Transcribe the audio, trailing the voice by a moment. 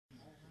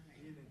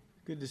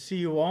Good to see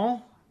you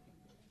all.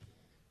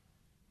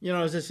 You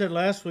know, as I said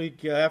last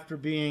week, after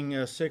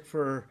being sick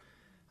for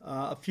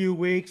a few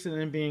weeks and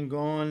then being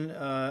gone,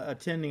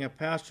 attending a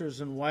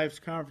pastors and wives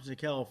conference in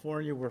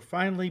California, we're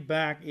finally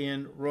back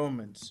in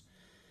Romans.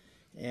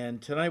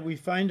 And tonight we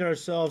find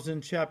ourselves in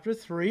chapter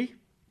 3,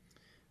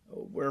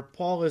 where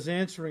Paul is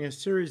answering a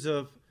series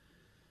of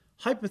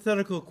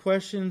hypothetical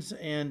questions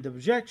and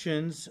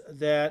objections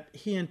that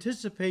he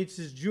anticipates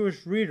his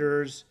Jewish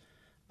readers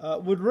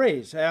would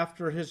raise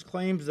after his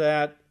claims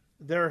that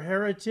their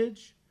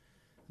heritage,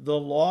 the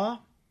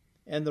law,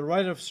 and the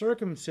rite of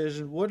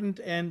circumcision wouldn't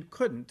and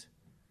couldn't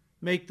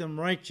make them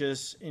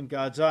righteous in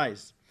God's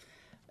eyes.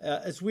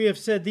 As we have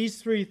said,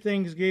 these three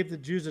things gave the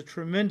Jews a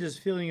tremendous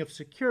feeling of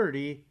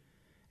security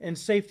and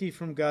safety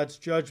from God's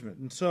judgment.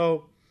 And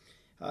so,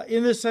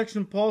 in this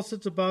section, Paul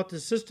sets about to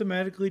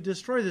systematically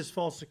destroy this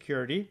false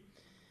security.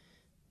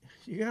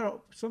 You got to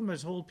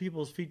sometimes hold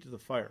people's feet to the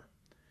fire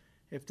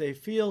if they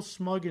feel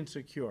smug and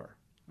secure.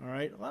 All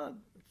right, a lot of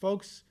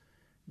folks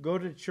go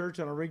to church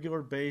on a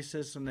regular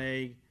basis and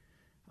they,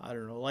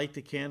 light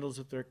the candles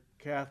if they're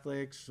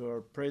Catholics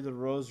or pray the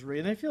rosary,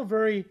 and they feel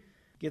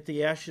get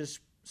the ashes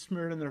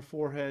smeared on their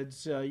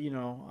foreheads,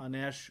 on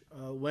Ash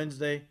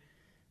Wednesday.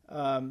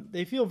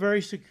 They feel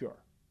very secure,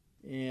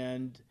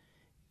 and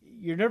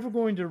you're never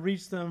going to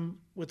reach them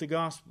with the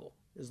gospel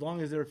as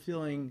long as they're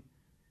feeling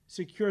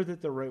secure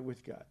that they're right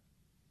with God.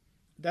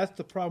 That's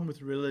the problem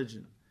with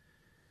religion.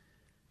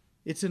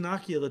 It's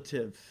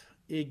inoculative.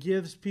 It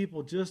gives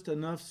people just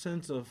enough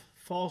sense of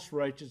false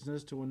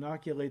righteousness to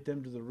inoculate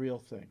them to the real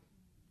thing.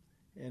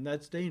 And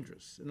that's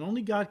dangerous. And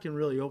only God can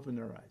really open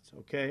their eyes,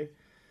 okay?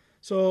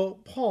 So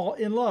Paul,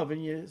 in love,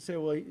 and you say,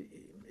 well,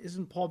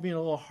 isn't Paul being a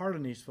little hard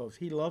on these folks?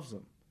 He loves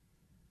them.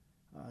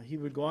 He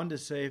would go on to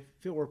say,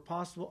 if it were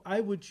possible, I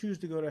would choose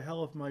to go to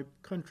hell if my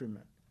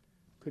countrymen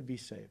could be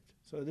saved.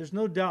 So there's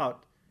no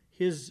doubt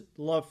his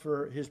love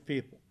for his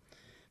people.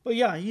 But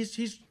yeah,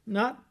 he's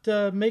not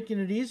making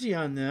it easy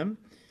on them.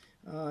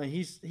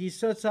 He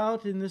sets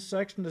out in this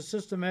section to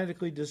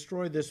systematically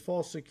destroy this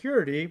false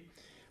security,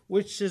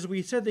 which, as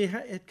we said, they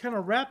had kind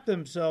of wrapped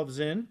themselves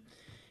in.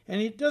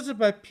 And he does it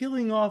by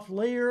peeling off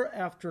layer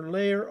after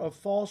layer of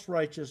false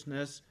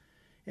righteousness.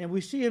 And we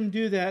see him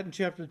do that in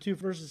chapter 2,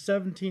 verses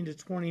 17 to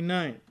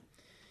 29.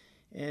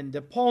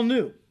 And Paul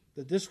knew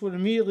that this would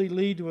immediately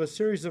lead to a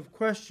series of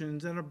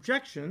questions and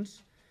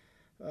objections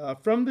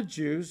from the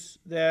Jews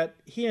that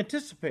he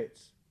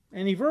anticipates.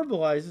 And he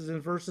verbalizes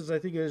in verses, I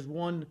think it is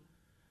 1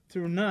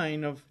 through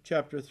 9 of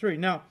chapter 3.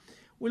 Now,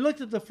 we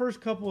looked at the first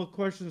couple of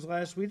questions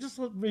last week. Just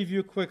let's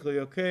review quickly,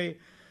 okay?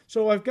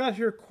 So I've got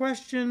here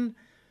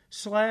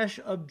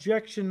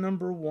question/objection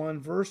number 1,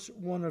 verse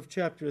 1 of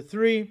chapter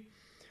 3.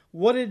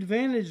 What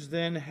advantage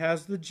then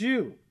has the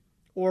Jew?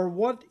 Or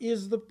what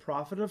is the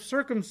profit of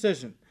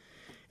circumcision?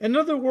 In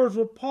other words,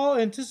 what Paul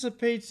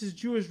anticipates his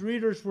Jewish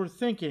readers were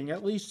thinking,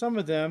 at least some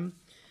of them,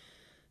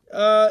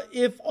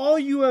 if all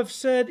you have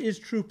said is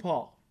true,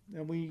 Paul,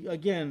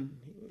 and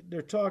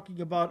they're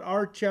talking about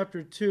our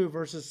chapter 2,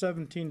 verses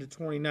 17 to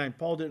 29.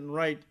 Paul didn't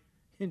write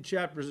in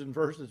chapters and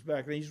verses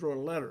back then. He wrote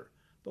a letter,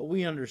 but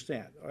we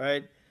understand, all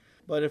right?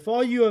 But if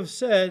all you have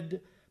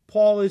said,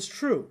 Paul, is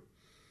true,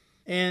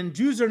 and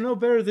Jews are no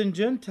better than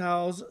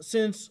Gentiles,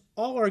 since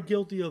all are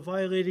guilty of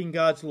violating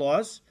God's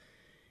laws,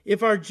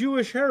 if our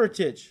Jewish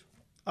heritage,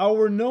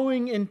 our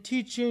knowing and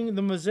teaching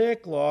the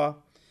Mosaic law,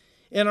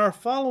 and our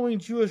following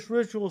Jewish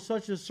rituals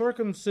such as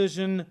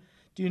circumcision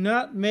do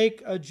not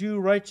make a Jew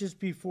righteous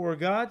before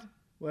God,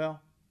 well,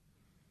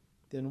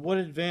 then what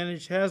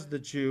advantage has the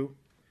Jew,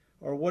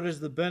 or what is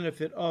the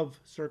benefit of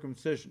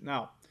circumcision?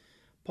 Now,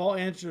 Paul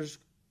answers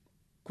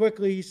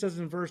quickly. He says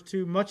in verse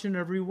 2, much in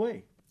every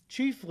way,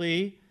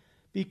 chiefly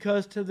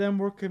because to them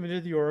were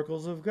committed the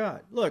oracles of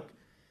God. Look,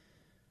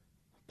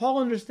 Paul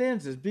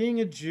understands this. Being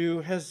a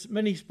Jew has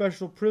many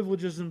special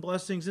privileges and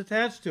blessings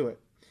attached to it.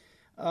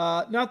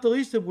 Not the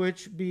least of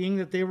which being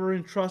that they were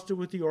entrusted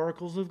with the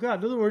oracles of God.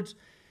 In other words,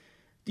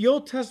 the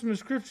Old Testament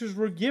scriptures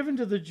were given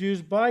to the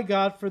Jews by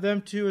God for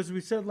them to, as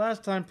we said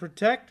last time,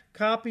 protect,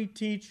 copy,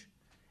 teach,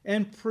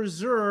 and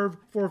preserve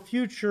for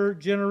future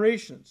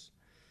generations.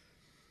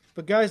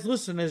 But guys,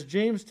 listen, as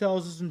James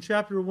tells us in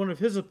chapter 1 of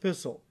his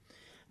epistle,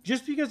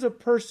 just because a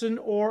person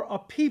or a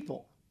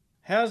people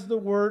has the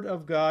word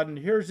of God and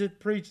hears it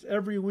preached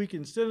every week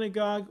in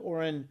synagogue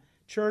or in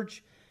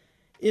church,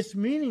 it's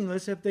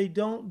meaningless if they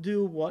don't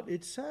do what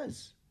it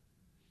says.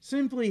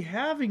 Simply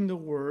having the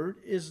word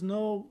it's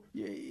not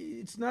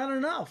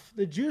enough.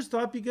 The Jews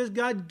thought because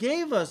God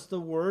gave us the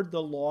word,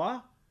 the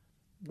law,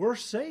 we're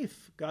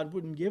safe. God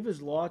wouldn't give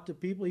his law to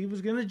people he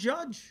was going to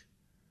judge.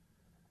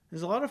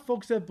 There's a lot of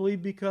folks that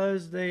believe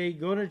because they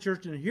go to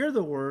church and hear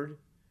the word,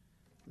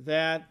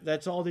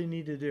 that's all they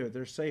need to do.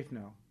 They're safe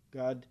now.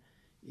 God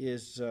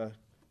is going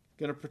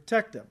to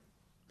protect them.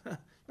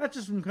 Not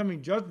just from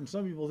coming judgment.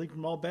 Some people think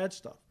from all bad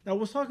stuff. Now,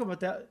 we'll talk about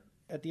that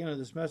at the end of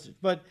this message.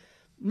 But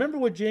remember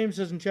what James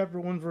says in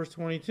chapter 1, verse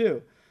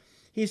 22.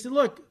 He said,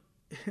 look,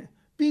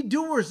 be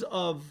doers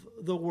of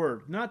the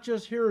word, not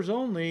just hearers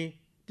only,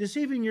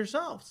 deceiving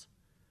yourselves.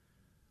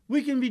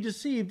 We can be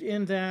deceived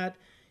in that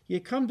you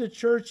come to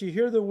church, you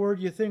hear the word,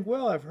 you think,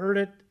 well, I've heard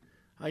it.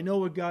 I know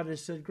what God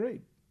has said.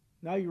 Great.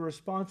 Now you're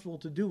responsible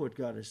to do what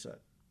God has said.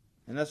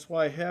 And that's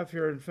why I have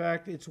here, in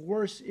fact, it's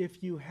worse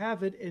if you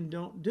have it and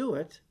don't do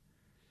it.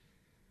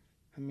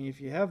 I mean,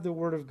 if you have the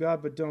word of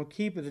God but don't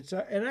keep it,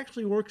 it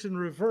actually works in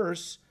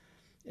reverse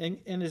and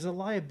is a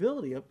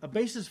liability, a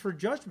basis for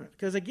judgment.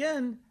 Because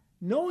again,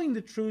 knowing the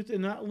truth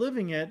and not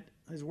living it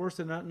is worse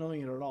than not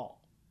knowing it at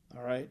all.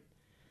 All right?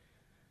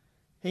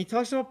 And he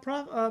talks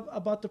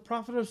about the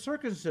profit of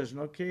circumcision.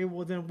 Okay,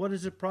 well then what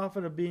is the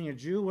profit of being a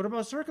Jew? What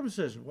about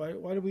circumcision?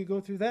 Why do we go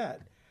through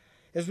that?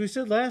 As we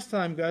said last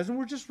time, guys, and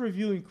we're just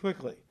reviewing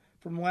quickly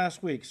from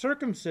last week,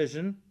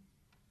 circumcision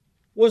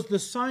was the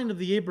sign of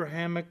the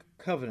Abrahamic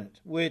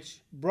covenant,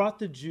 which brought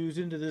the Jews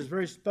into this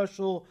very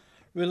special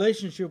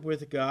relationship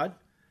with God.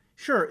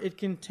 Sure, it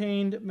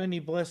contained many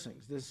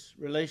blessings, this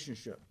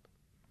relationship,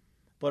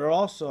 but it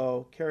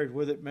also carried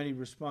with it many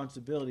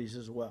responsibilities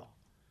as well.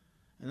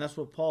 And that's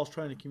what Paul's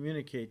trying to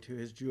communicate to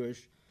his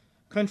Jewish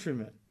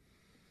countrymen.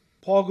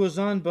 Paul goes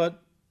on,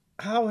 but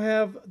how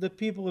have the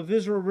people of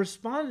Israel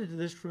responded to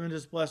this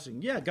tremendous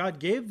blessing? Yeah, God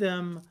gave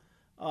them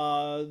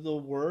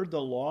the word,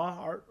 the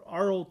law,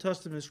 our Old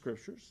Testament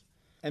scriptures,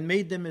 and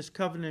made them his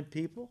covenant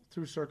people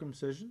through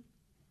circumcision.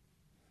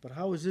 But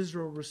how has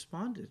Israel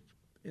responded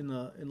in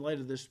light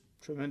of this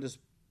tremendous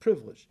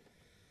privilege?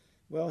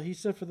 Well, he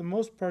said for the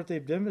most part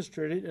they've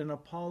demonstrated an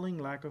appalling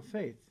lack of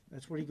faith.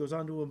 That's what he goes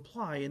on to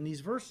imply in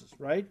these verses,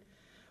 right?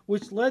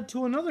 Which led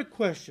to another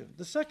question,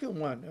 the second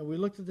one, and we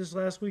looked at this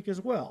last week as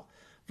well.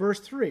 Verse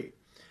 3,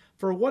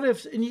 for what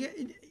if, and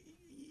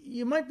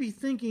you might be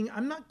thinking,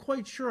 I'm not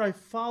quite sure I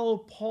follow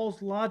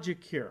Paul's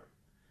logic here.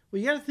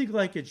 Well, you got to think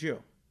like a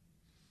Jew.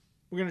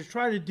 We're going to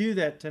try to do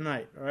that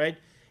tonight, all right?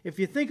 If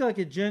you think like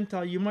a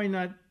Gentile, you might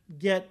not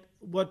get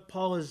what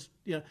Paul is,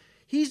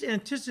 he's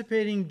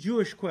anticipating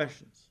Jewish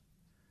questions.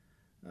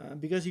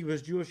 Because he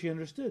was Jewish, he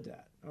understood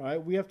that, all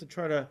right? We have to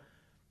try to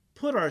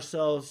put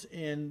ourselves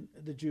in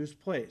the Jews'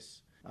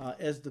 place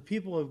as the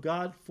people of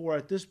God for,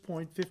 at this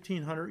point,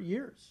 1,500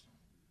 years.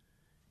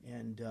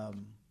 And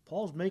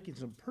Paul's making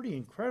some pretty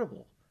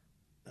incredible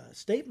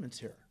statements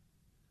here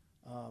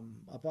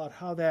about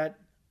how that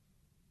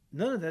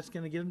none of that's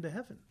going to get him to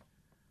heaven.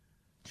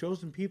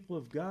 Chosen people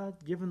of God,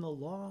 given the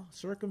law,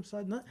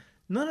 circumcised,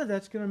 none of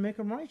that's going to make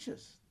them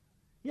righteous.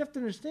 You have to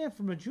understand,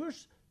 from a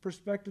Jewish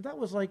perspective, that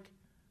was like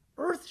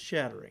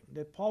earth-shattering,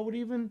 that Paul would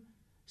even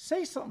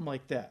say something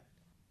like that.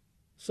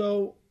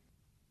 So,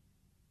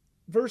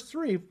 verse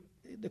 3,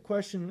 the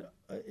question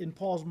in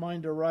Paul's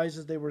mind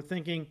arises, they were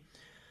thinking,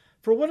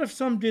 for what if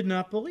some did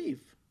not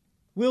believe?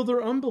 Will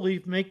their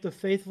unbelief make the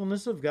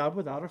faithfulness of God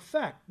without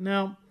effect?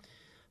 Now,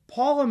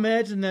 Paul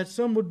imagined that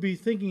some would be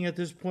thinking at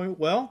this point,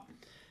 well,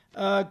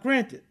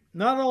 granted,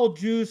 not all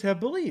Jews have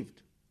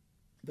believed.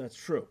 That's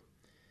true.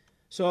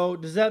 So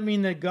does that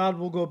mean that God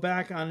will go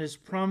back on his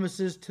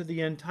promises to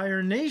the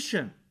entire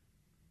nation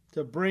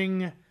to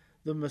bring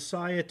the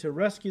Messiah to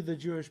rescue the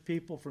Jewish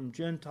people from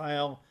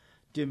Gentile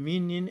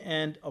dominion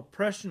and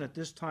oppression, at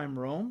this time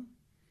Rome,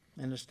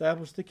 and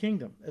establish the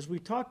kingdom? As we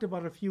talked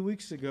about a few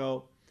weeks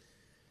ago,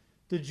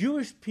 the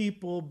Jewish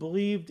people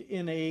believed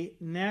in a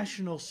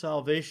national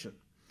salvation.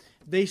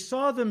 They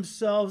saw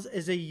themselves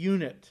as a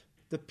unit,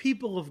 the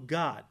people of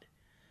God.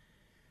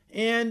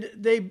 And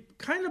they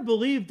kind of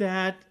believed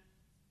that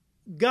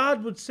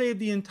God would save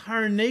the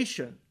entire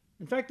nation.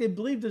 In fact, they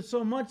believed it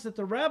so much that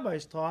the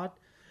rabbis taught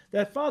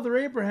that Father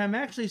Abraham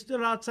actually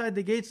stood outside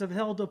the gates of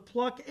hell to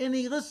pluck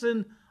any,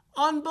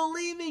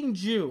 unbelieving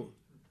Jew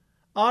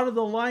out of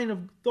the line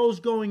of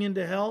those going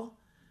into hell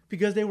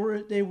because they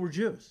were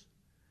Jews.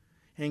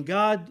 And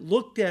God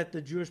looked at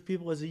the Jewish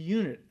people as a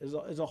unit,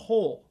 as a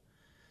whole.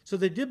 So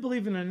they did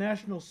believe in a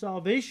national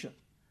salvation,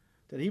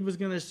 that he was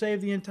going to save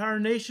the entire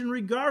nation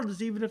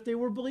regardless, even if they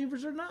were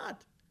believers or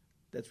not.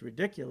 That's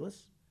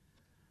ridiculous.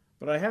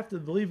 But I have to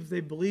believe if they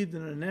believed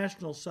in a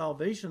national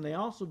salvation, they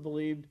also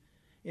believed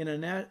in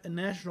a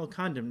national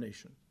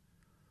condemnation.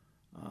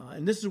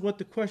 And this is what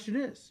the question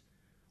is.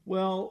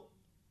 Well,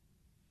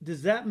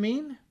 does that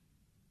mean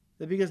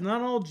that because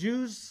not all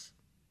Jews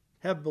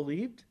have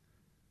believed,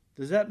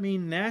 does that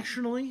mean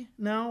nationally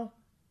now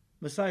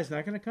Messiah is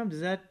not going to come?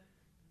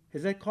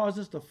 Has that caused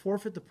us to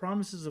forfeit the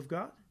promises of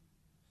God?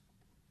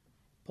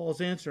 Paul's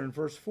answer in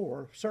verse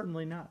 4,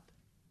 certainly not.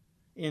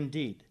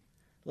 Indeed,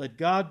 let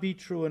God be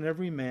true and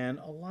every man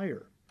a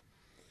liar.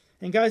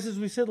 And guys, as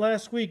we said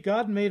last week,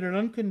 God made an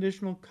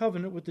unconditional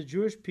covenant with the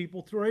Jewish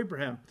people through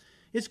Abraham.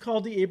 It's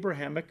called the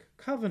Abrahamic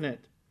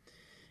covenant.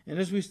 And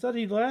as we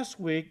studied last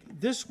week,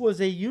 this was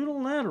a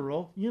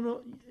unilateral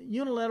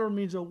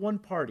means a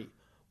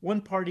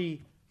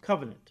one-party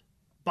covenant.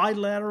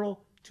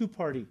 Bilateral,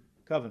 two-party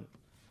covenant.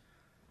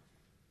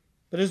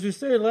 But as we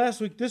stated last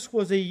week, this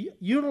was a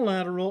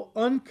unilateral,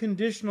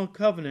 unconditional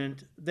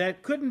covenant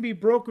that couldn't be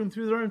broken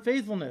through their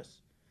unfaithfulness.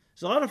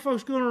 There's a lot of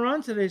folks going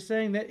around today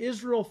saying that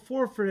Israel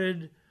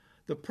forfeited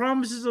the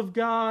promises of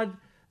God.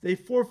 They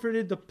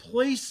forfeited the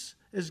place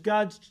as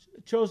God's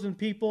chosen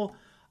people,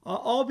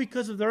 all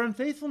because of their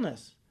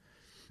unfaithfulness.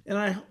 And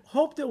I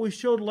hope that we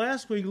showed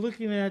last week,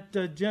 looking at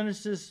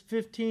Genesis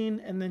 15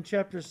 and then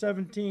chapter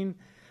 17,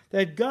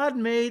 that God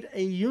made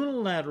a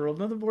unilateral,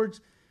 in other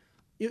words,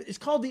 it's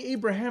called the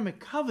Abrahamic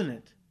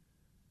covenant,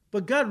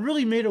 but God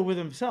really made it with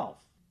himself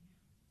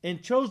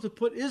and chose to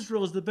put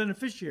Israel as the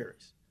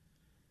beneficiaries.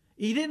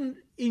 He didn't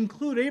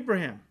include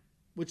Abraham,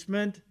 which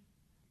meant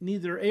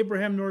neither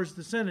Abraham nor his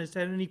descendants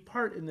had any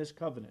part in this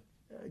covenant.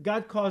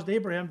 God caused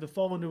Abraham to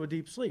fall into a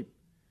deep sleep.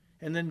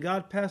 And then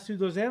God passed through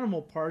those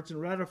animal parts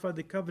and ratified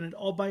the covenant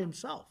all by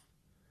himself.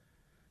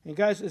 And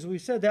guys, as we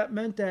said, that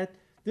meant that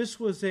this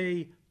was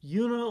a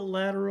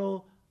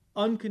unilateral,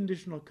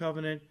 unconditional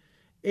covenant.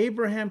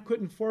 Abraham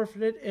couldn't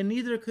forfeit it, and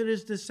neither could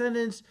his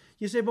descendants.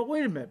 You say, but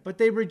wait a minute, but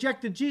they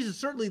rejected Jesus.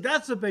 Certainly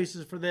that's the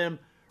basis for them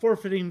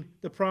forfeiting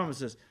the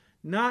promises.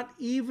 Not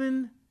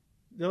even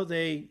though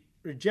they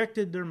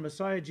rejected their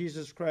Messiah,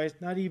 Jesus Christ,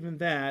 not even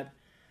that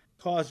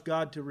caused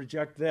God to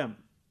reject them.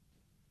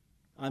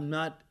 I'm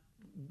not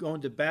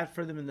going to bat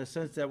for them in the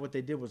sense that what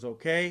they did was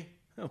okay.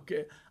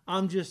 Okay,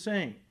 I'm just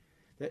saying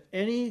that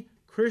any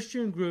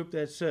Christian group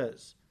that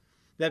says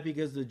that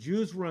because the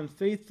Jews were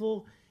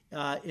unfaithful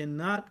in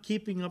not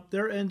keeping up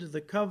their end of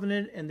the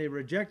covenant and they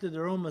rejected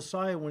their own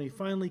Messiah when he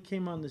finally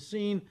came on the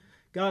scene,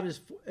 God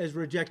has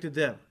rejected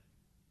them.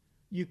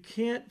 You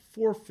can't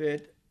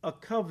forfeit a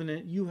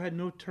covenant you had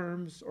no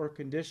terms or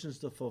conditions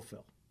to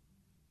fulfill.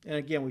 And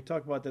again, we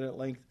talked about that at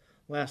length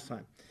last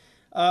time.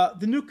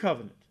 The new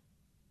covenant.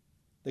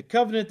 The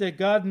covenant that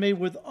God made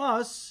with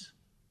us,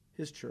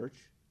 his church,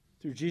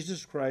 through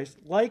Jesus Christ,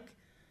 like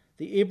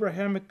the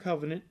Abrahamic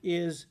covenant,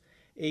 is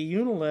a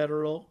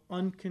unilateral,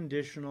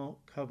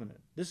 unconditional covenant.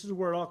 This is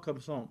where it all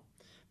comes home.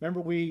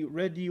 Remember, we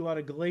read to you out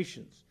of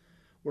Galatians,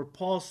 where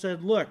Paul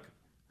said, look,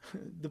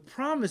 the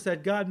promise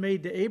that God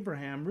made to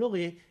Abraham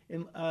really,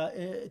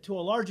 to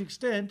a large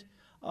extent,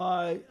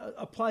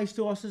 applies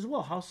to us as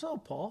well. How so,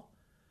 Paul?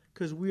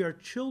 Because we are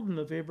children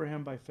of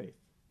Abraham by faith.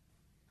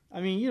 I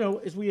mean,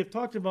 as we have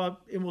talked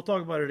about, and we'll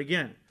talk about it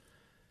again,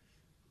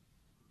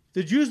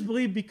 the Jews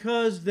believed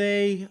because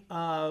they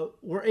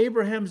were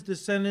Abraham's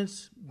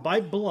descendants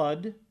by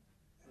blood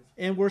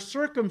and were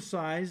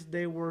circumcised,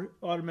 they were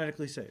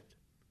automatically saved.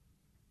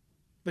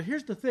 But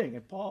here's the thing,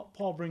 and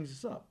Paul brings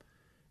this up.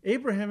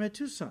 Abraham had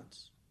two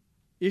sons,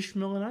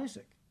 Ishmael and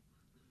Isaac.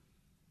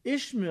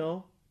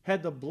 Ishmael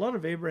had the blood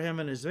of Abraham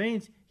in his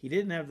veins. He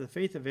didn't have the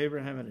faith of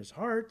Abraham in his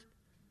heart.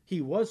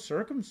 He was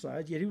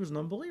circumcised, yet he was an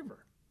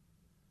unbeliever.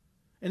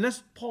 And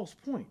that's Paul's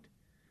point.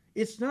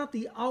 It's not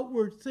the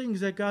outward things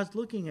that God's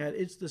looking at.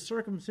 It's the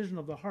circumcision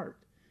of the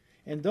heart.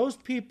 And those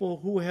people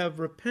who have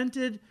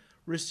repented,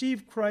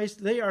 received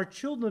Christ, they are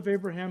children of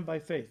Abraham by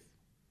faith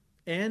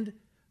and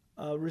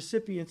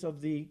recipients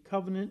of the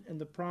covenant and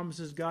the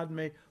promises God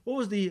made. What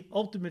was the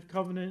ultimate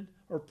covenant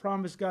or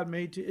promise God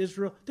made to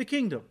Israel? The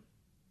kingdom.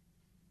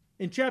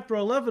 In chapter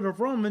 11 of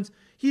Romans,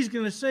 he's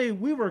going to say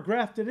we were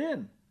grafted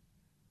in.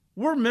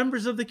 We're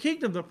members of the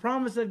kingdom, the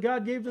promise that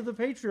God gave to the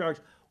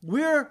patriarchs.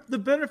 We're the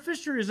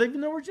beneficiaries,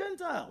 even though we're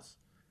Gentiles,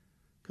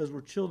 because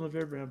we're children of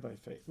Abraham by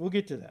faith. We'll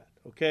get to that,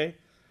 okay?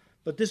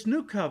 But this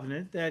new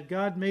covenant that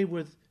God made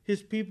with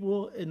his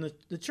people in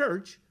the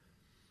church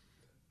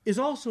is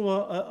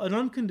also an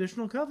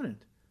unconditional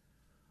covenant.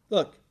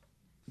 Look,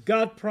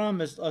 God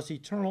promised us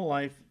eternal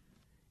life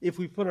if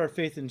we put our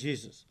faith in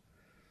Jesus.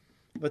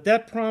 But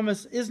that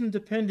promise isn't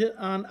dependent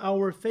on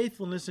our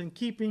faithfulness in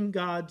keeping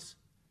God's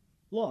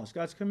laws,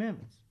 God's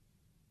commandments.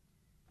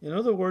 In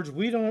other words,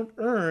 we don't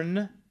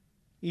earn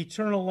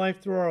eternal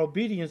life through our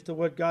obedience to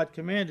what God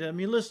commanded. I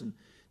mean, listen,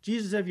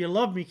 Jesus said, if you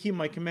love me, keep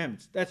my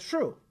commandments. That's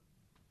true.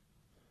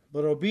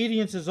 But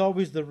obedience is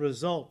always the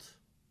result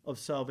of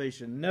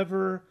salvation,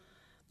 never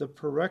the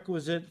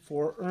prerequisite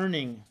for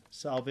earning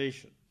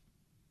salvation.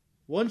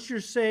 Once you're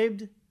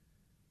saved,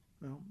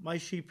 my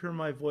sheep hear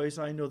my voice,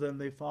 I know them,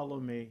 they follow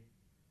me,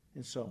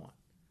 and so on.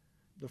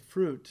 The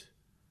fruit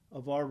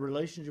of our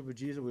relationship with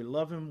Jesus, we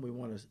love him, we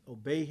want to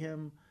obey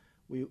him,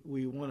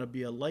 we want to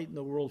be a light in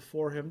the world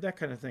for him, that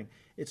kind of thing.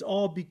 It's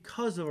all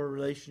because of our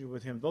relationship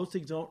with him. Those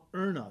things don't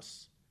earn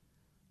us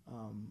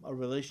a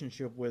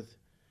relationship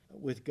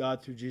with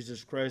God through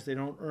Jesus Christ. They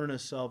don't earn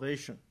us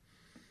salvation.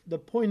 The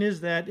point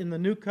is that in the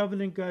new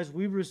covenant, guys,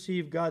 we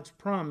receive God's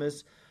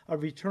promise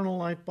of eternal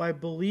life by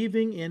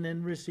believing in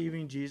and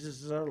receiving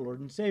Jesus as our Lord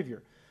and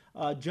Savior.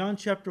 John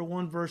chapter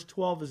 1, verse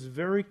 12 is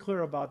very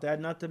clear about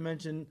that, not to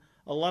mention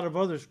a lot of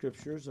other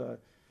scriptures.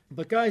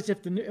 But guys,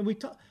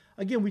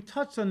 we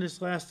touched on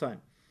this last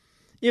time.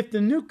 If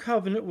the new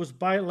covenant was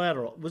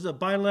a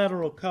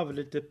bilateral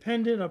covenant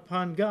dependent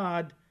upon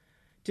God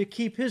to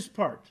keep his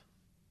part,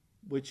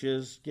 which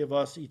is give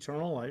us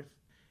eternal life,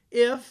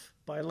 if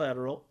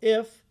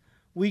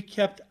we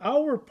kept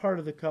our part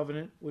of the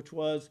covenant, which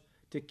was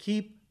to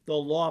keep the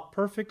law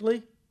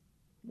perfectly,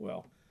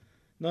 well,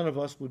 none of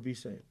us would be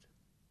saved.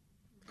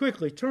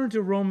 Quickly, turn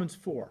to Romans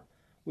 4.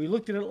 We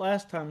looked at it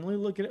last time. Let's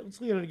look at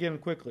it again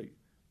quickly.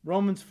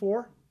 Romans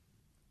 4.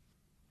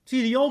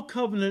 See, the old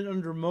covenant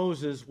under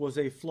Moses was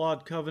a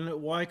flawed covenant.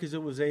 Why? Because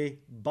it was a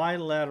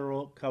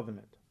bilateral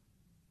covenant.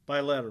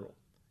 Bilateral.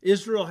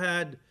 Israel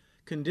had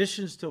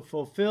conditions to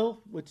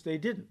fulfill, which they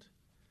didn't.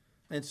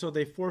 And so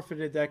they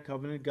forfeited that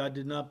covenant. God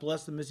did not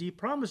bless them as he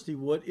promised he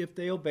would if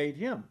they obeyed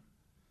him.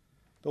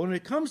 But when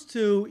it comes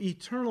to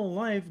eternal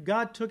life,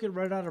 God took it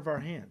right out of our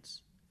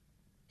hands.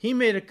 He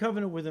made a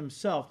covenant with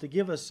himself to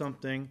give us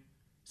something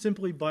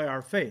simply by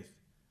our faith.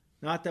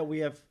 Not that we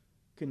have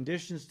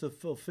conditions to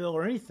fulfill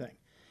or anything.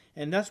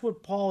 And that's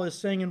what Paul is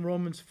saying in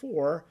Romans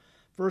 4,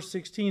 verse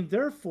 16.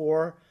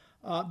 Therefore,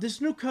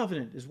 this new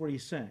covenant is what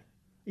he's saying.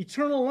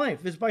 Eternal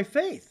life is by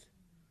faith,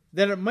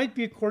 that it might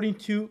be according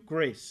to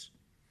grace,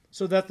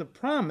 so that the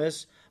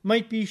promise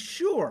might be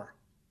sure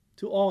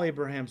to all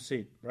Abraham's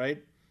seed,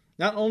 right?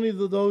 Not only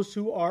to those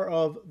who are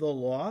of the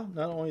law,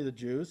 not only the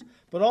Jews,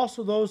 but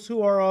also those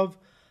who are of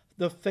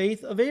the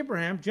faith of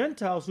Abraham,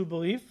 Gentiles who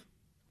believe,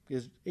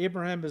 because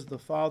Abraham is the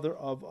father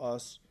of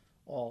us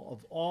all,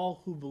 of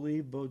all who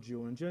believe, both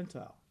Jew and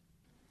Gentile.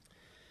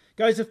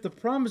 Guys, if the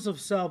promise of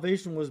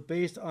salvation was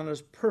based on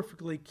us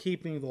perfectly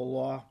keeping the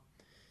law,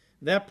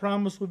 that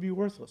promise would be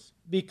worthless,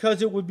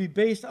 because it would be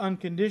based on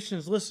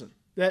conditions, listen,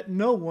 that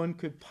no one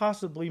could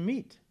possibly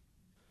meet.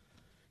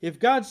 If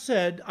God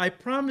said, I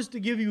promise to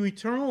give you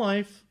eternal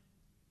life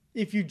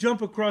if you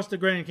jump across the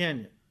Grand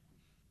Canyon,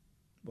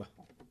 well,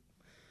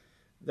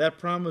 that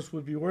promise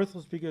would be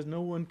worthless because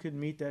no one could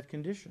meet that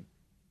condition.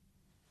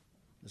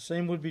 The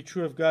same would be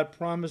true if God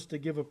promised to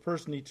give a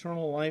person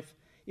eternal life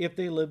if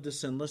they lived a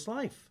sinless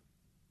life.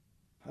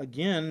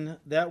 Again,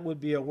 that would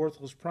be a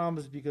worthless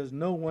promise because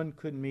no one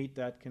could meet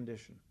that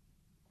condition.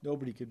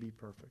 Nobody could be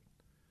perfect.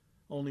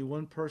 Only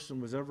one person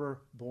was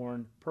ever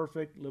born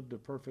perfect, lived a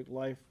perfect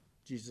life,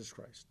 Jesus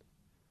Christ.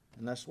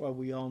 And that's why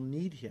we all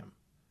need him,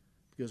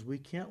 because we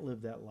can't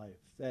live that life,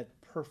 that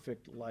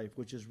perfect life,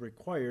 which is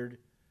required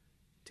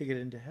to get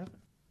into heaven.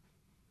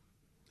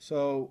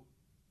 So,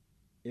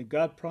 if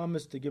God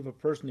promised to give a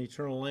person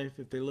eternal life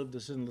if they lived a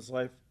sinless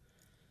life,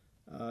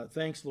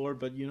 thanks, Lord,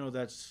 but you know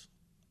that's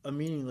a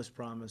meaningless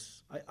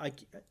promise.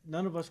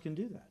 None of us can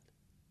do that.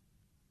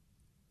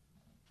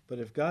 But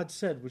if God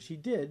said, which he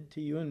did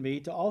to you and me,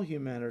 to all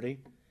humanity,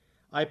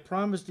 I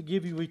promise to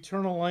give you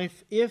eternal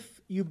life if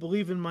you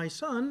believe in my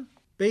Son,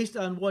 based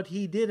on what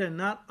he did and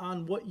not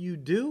on what you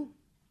do,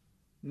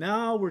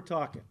 now we're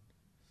talking.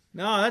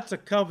 Now that's a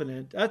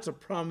covenant. That's a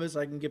promise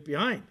I can get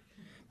behind.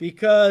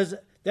 Because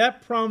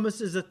that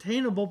promise is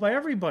attainable by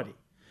everybody.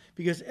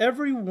 Because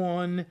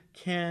everyone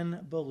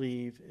can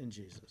believe in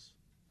Jesus.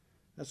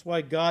 That's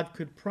why God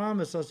could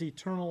promise us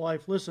eternal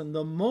life. Listen,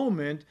 the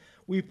moment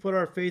we put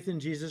our faith in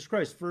Jesus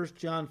Christ. 1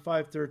 John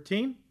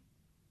 5:13.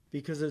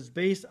 Because it's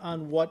based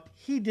on what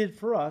he did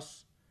for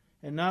us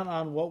and not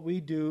on what we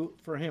do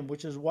for him,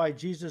 which is why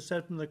Jesus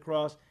said from the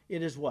cross,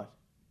 it is what?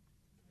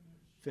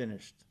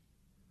 Finished.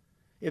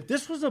 If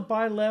this was a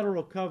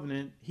bilateral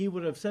covenant, he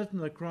would have said from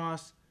the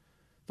cross,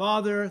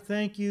 Father,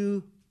 thank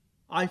you,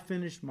 I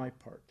finished my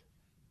part.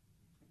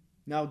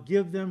 Now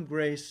give them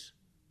grace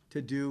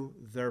to do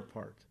their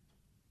part.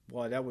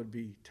 Boy, that would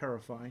be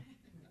terrifying.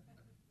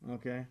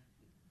 Okay?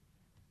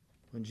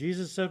 When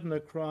Jesus said from the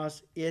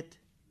cross, it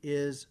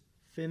is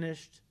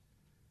finished,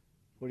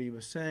 what he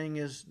was saying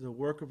is the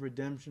work of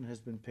redemption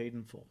has been paid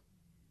in full.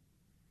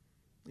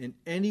 And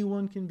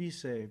anyone can be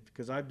saved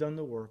because I've done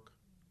the work.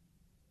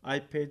 I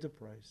paid the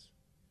price.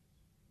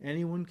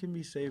 Anyone can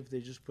be saved if they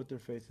just put their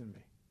faith in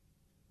me.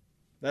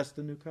 That's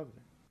the new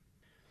covenant.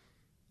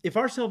 If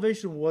our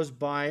salvation was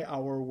by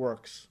our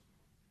works,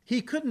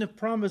 he couldn't have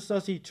promised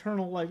us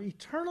eternal life.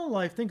 Eternal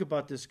life, think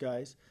about this,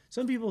 guys.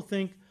 Some people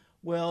think,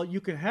 well,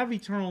 you can have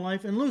eternal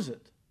life and lose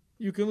it.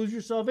 You can lose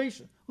your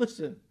salvation.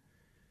 Listen,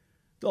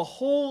 the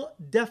whole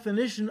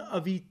definition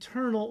of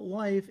eternal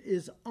life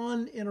is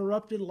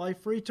uninterrupted life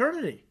for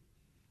eternity.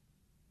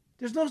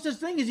 There's no such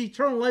thing as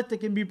eternal life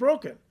that can be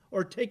broken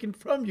or taken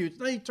from you. It's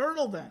not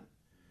eternal then.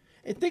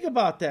 And think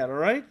about that, all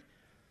right?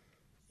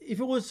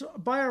 If it was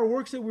by our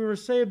works that we were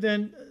saved,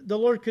 then the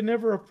Lord could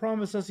never have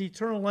promised us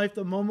eternal life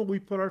the moment we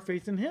put our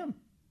faith in him.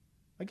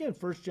 Again,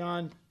 1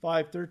 John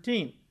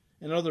 5:13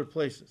 and other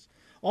places.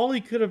 All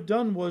he could have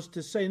done was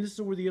to say, and this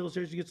is where the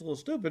illustration gets a little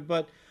stupid,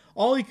 but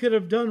all he could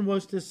have done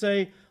was to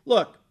say,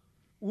 look,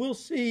 we'll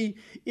see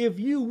if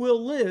you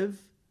will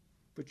live,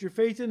 put your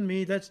faith in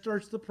me, that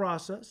starts the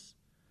process.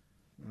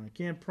 I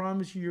can't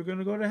promise you're going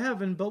to go to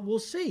heaven, but we'll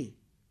see.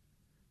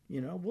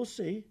 We'll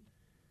see.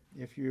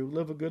 If you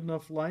live a good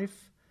enough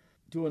life,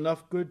 do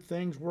enough good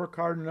things, work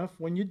hard enough,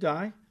 when you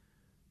die,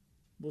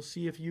 we'll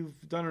see if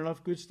you've done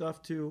enough good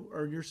stuff to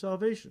earn your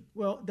salvation.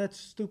 Well, that's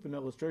a stupid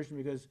illustration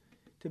because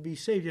to be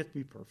saved, you have to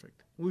be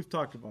perfect. We've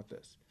talked about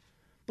this.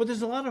 But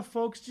there's a lot of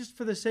folks, just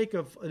for the sake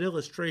of an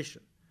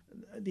illustration,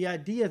 the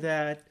idea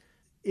that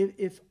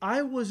if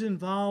I was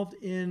involved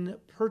in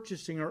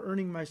purchasing or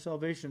earning my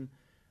salvation,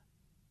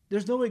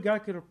 there's no way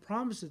God could have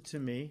promised it to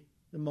me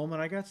the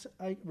moment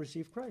I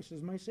received Christ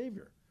as my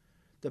Savior.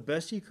 The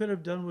best he could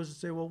have done was to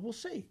say, well, we'll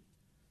see.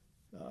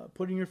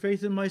 Putting your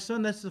faith in my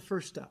Son, that's the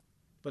first step.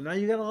 But now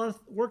you got a lot of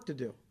work to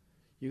do.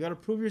 You got to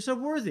prove yourself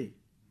worthy.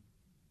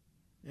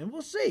 And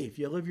we'll see. If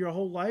you live your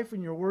whole life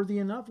and you're worthy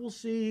enough, we'll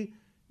see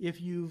if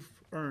you've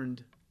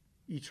earned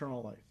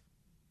eternal life.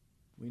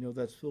 We know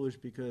that's foolish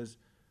because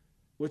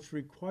what's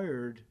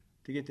required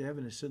to get to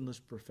heaven is sinless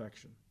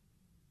perfection.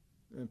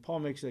 And Paul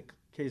makes that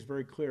case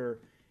very clear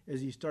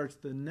as he starts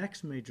the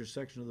next major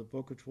section of the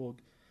book, which we'll,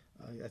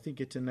 I think,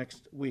 get to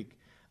next week.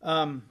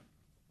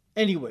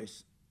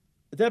 Anyways,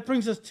 that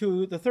brings us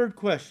to the third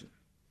question.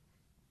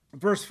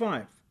 Verse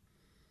 5.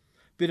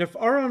 But if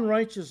our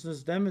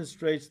unrighteousness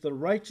demonstrates the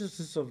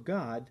righteousness of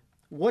God,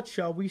 what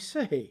shall we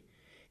say?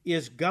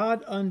 Is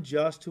God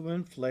unjust who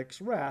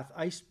inflicts wrath?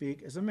 I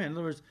speak as a man. In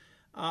other words,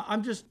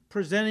 I'm just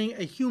presenting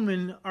a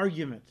human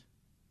argument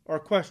or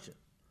question.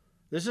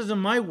 This isn't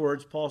my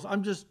words, Paul.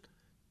 I'm just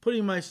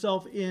putting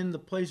myself in the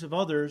place of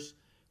others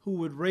who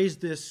would raise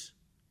this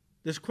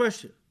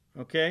question.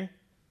 Okay?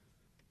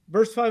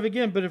 Verse 5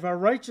 again, but if our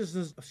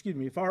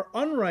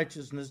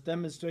unrighteousness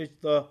demonstrates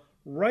the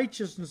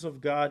righteousness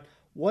of God,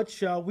 what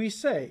shall we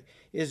say?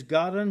 Is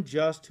God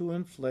unjust who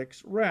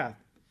inflicts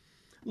wrath?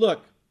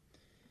 Look,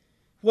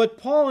 what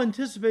Paul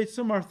anticipates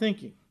some are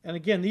thinking, and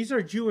again, these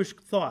are Jewish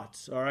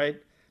thoughts, all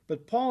right?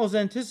 But Paul is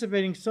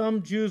anticipating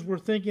some Jews were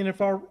thinking,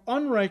 if our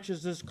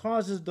unrighteousness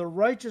causes the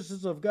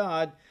righteousness of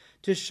God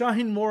to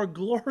shine more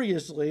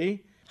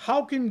gloriously,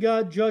 how can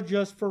God judge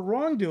us for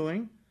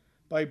wrongdoing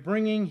by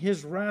bringing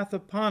his wrath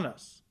upon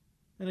us?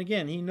 And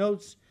again, he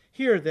notes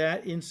here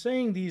that in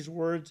saying these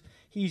words,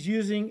 he's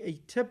using a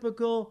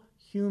typical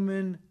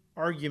human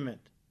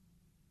argument.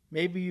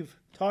 Maybe you've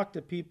talked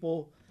to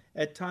people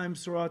at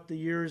times throughout the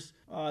years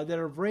that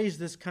have raised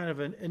this kind of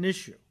an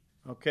issue,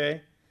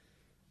 okay?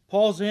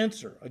 Paul's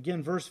answer,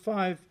 again, verse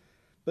 5,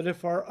 but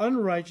if our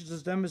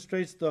unrighteousness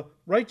demonstrates the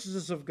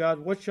righteousness of God,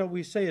 what shall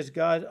we say? Is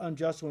God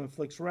unjust who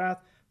inflicts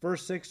wrath?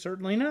 Verse 6,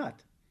 certainly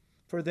not.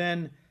 For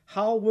then,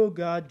 how will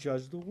God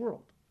judge the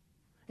world?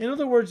 In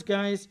other words,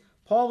 guys,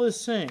 Paul is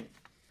saying,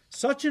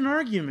 such an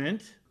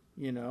argument,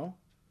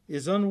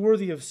 is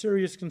unworthy of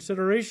serious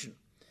consideration.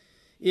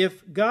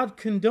 If God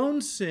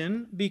condones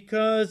sin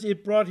because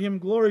it brought him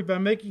glory by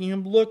making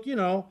him look,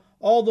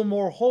 all the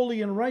more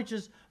holy and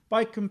righteous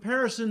by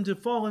comparison to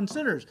fallen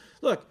sinners.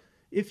 Look,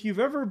 if you've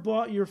ever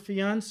bought your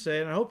fiancée,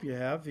 and I hope you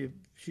have, if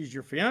she's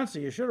your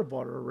fiancée, you should have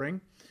bought her a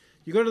ring.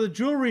 You go to the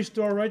jewelry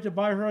store, right, to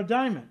buy her a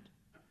diamond.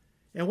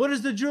 And what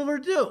does the jeweler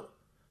do?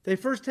 They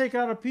first take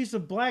out a piece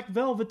of black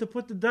velvet to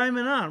put the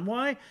diamond on.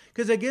 Why?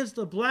 Because against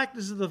the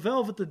blackness of the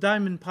velvet, the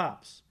diamond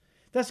pops.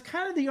 That's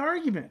kind of the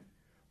argument.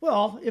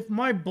 Well, if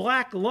my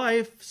black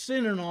life,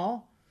 sin and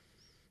all,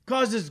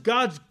 causes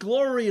God's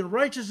glory and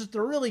righteousness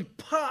to really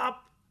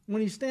pop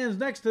when he stands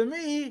next to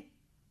me,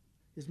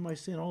 is my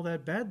sin all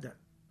that bad then?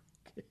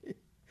 Okay.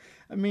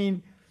 I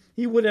mean,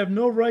 he would have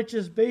no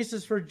righteous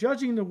basis for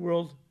judging the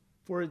world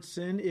for its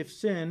sin if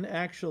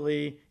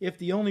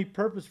the only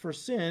purpose for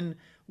sin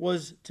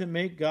was to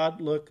make God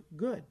look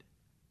good.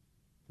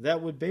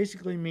 That would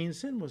basically mean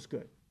sin was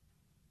good.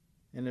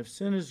 And if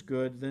sin is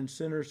good, then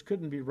sinners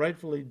couldn't be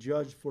rightfully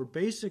judged for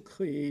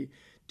basically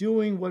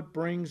doing what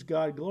brings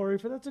God glory,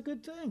 for that's a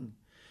good thing.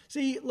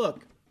 See,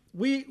 look,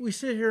 we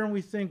sit here and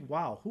we think,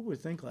 wow, who would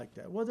think like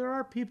that? Well, there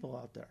are people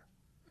out there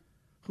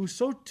who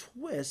so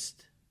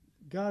twist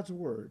God's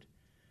word.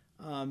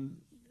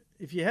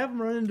 If you haven't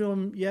run into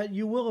them yet,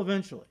 you will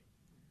eventually.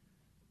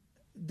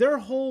 Their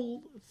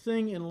whole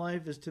thing in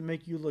life is to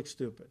make you look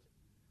stupid.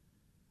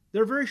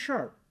 They're very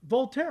sharp.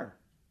 Voltaire,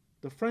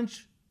 the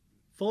French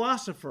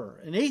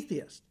philosopher, an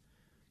atheist,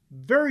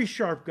 very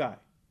sharp guy.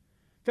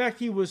 In fact,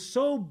 he was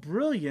so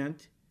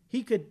brilliant,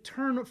 he could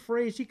turn a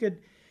phrase,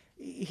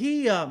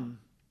 he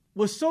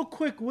was so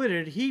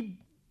quick-witted, he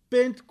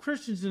bent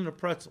Christians into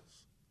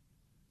pretzels,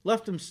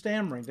 left them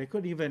stammering. They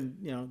couldn't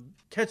even,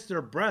 catch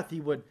their breath. He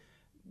would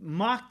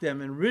mock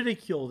them and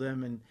ridicule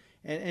them,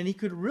 and he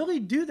could really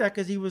do that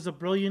because he was a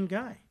brilliant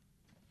guy.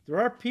 There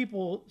are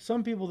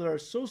some people that are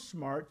so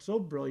smart, so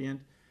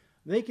brilliant,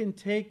 they can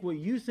take what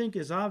you think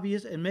is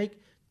obvious and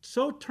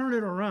turn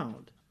it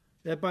around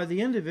that by the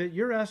end of it,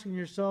 you're asking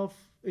yourself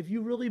if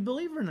you really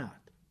believe or not.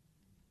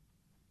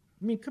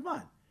 I mean, come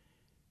on.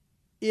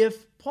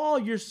 If, Paul,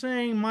 you're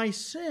saying my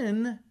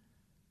sin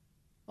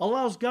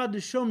allows God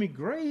to show me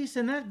grace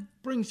and that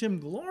brings him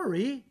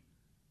glory,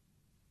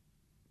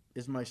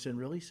 is my sin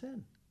really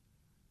sin?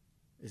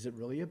 Is it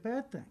really a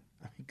bad thing?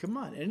 I mean, come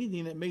on.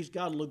 Anything that makes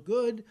God look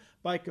good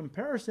by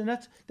comparison,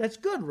 that's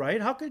good,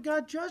 right? How could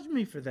God judge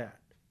me for that?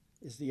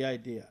 Is the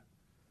idea.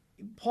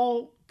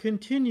 Paul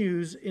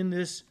continues in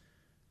this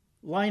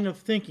line of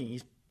thinking.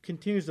 He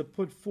continues to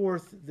put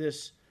forth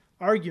this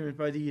argument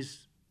by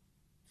these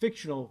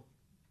fictional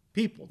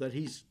people that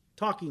he's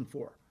talking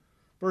for.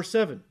 Verse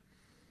 7.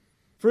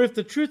 For if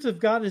the truth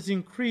of God is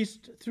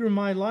increased through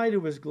my lie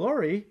to his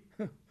glory,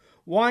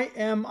 why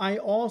am I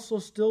also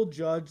still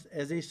judged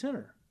as a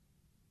sinner?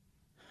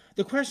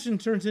 The question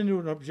turns into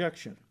an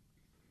objection.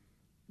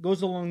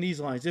 Goes along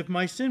these lines. If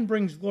my sin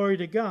brings glory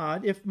to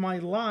God, if my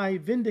lie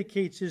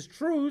vindicates his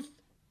truth,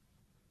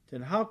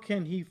 then how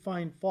can he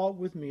find fault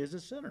with me as a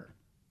sinner?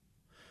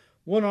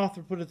 One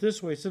author put it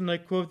this way, and I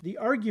quote, the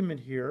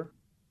argument here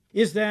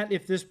is that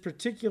if this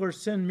particular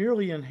sin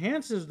merely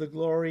enhances the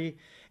glory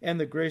and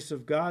the grace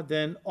of God,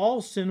 then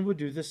all sin would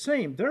do the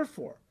same.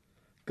 Therefore,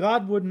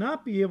 God would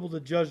not be able to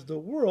judge the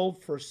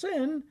world for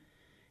sin,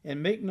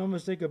 and make no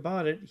mistake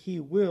about it, he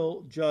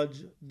will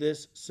judge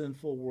this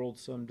sinful world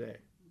someday.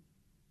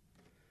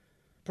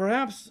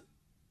 Perhaps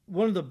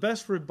one of the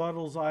best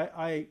rebuttals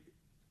I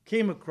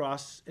came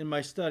across in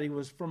my study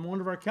was from one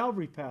of our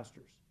Calvary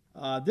pastors.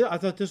 I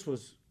thought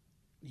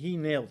he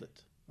nailed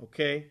it,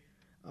 okay?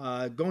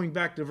 Going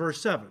back to verse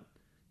 7,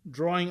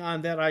 drawing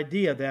on that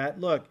idea that,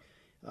 look,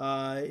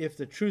 if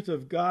the truth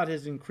of God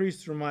has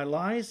increased through my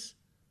lies,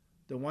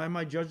 then why am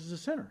I judged as a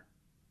sinner?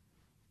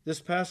 This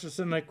pastor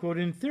said, and I quote,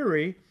 in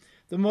theory,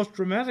 the most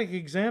dramatic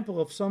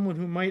example of someone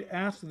who might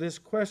ask this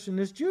question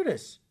is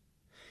Judas.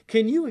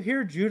 Can you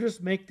hear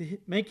Judas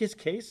make his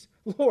case?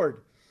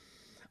 Lord,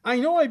 I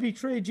know I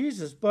betrayed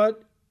Jesus,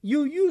 but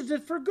you used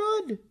it for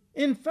good.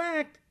 In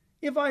fact,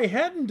 if I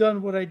hadn't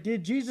done what I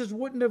did, Jesus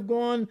wouldn't have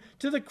gone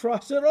to the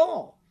cross at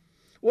all.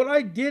 What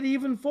I did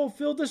even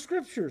fulfilled the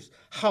scriptures.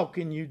 How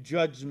can you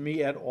judge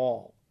me at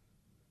all?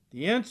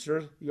 The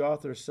answer, the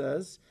author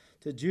says,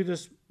 to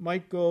Judas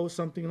might go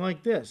something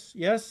like this.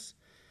 Yes,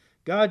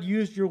 God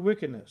used your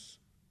wickedness,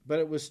 but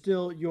it was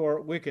still your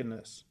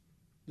wickedness.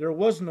 There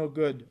was no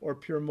good or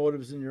pure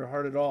motives in your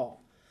heart at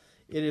all.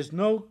 It is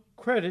no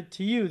credit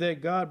to you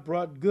that God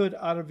brought good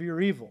out of your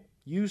evil.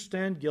 You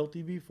stand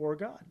guilty before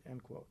God,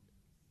 end quote.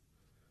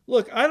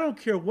 Look, I don't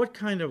care what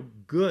kind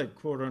of good,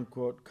 quote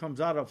unquote,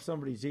 comes out of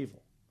somebody's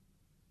evil.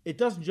 It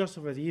doesn't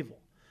justify the evil.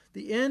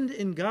 The end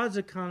in God's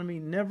economy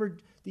never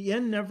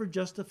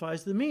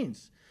justifies the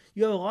means.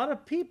 You have a lot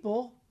of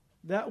people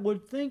that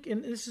would think,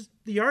 and this is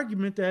the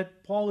argument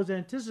that Paul is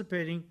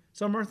anticipating,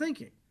 some are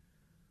thinking,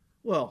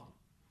 well,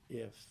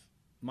 if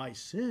my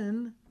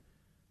sin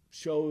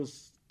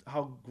shows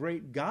how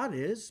great God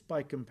is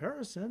by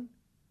comparison,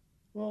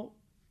 well,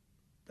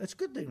 that's a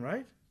good thing,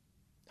 right?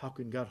 How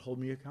can God hold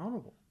me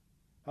accountable?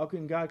 How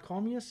can God call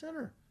me a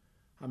sinner?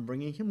 I'm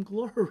bringing him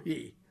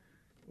glory.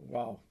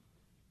 Wow.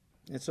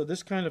 And so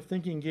this kind of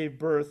thinking gave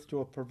birth to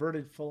a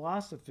perverted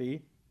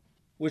philosophy,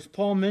 which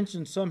Paul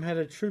mentioned some had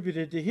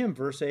attributed to him.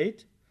 Verse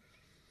 8.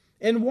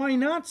 And why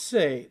not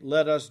say,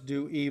 let us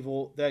do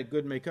evil that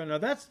good may come? Now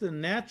that's the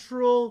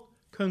natural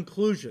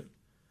conclusion.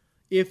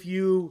 If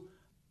you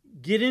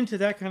get into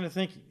that kind of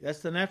thinking,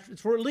 it's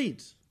where it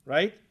leads,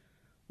 right?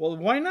 Well,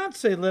 why not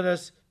say, let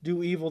us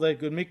do evil that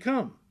good may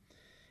come?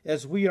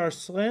 As we are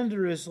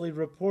slanderously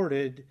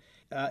reported,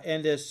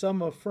 and as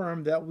some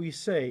affirm that we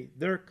say,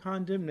 their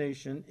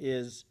condemnation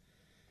is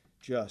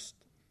just.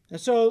 And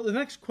so the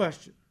next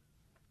question,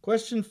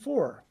 question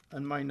 4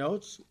 on my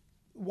notes,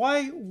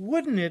 why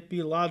wouldn't it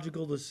be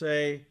logical to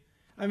say,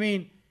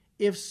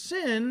 if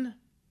sin,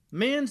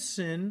 man's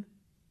sin,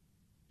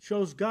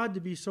 shows God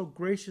to be so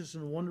gracious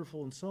and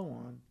wonderful and so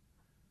on,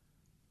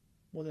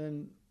 well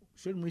then,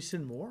 shouldn't we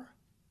sin more?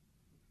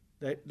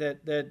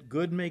 That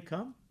good may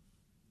come?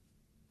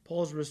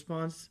 Paul's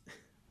response,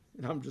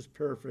 and I'm just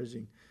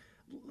paraphrasing,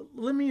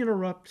 let me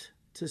interrupt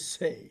to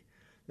say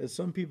that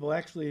some people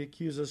actually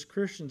accuse us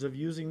Christians of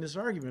using this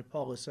argument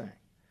Paul is saying.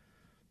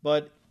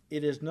 But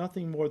it is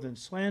nothing more than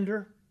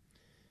slander.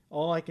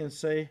 All I can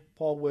say,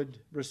 Paul would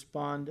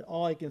respond,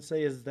 all I can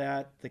say is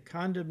that the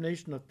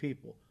condemnation of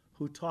people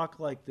who talk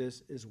like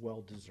this is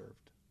well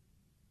deserved.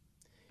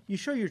 You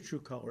show your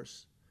true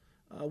colors.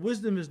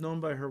 Wisdom is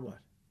known by her what?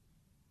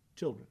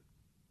 Children.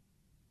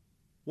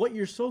 What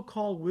your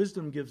so-called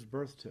wisdom gives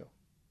birth to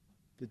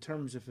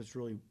determines if it's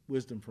really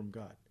wisdom from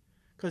God.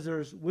 Because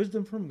there's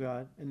wisdom from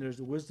God and there's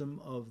the wisdom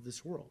of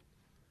this world.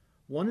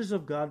 One is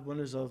of God,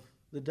 one is of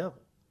the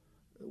devil.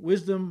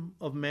 Wisdom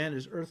of man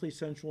is earthly,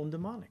 sensual, and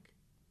demonic.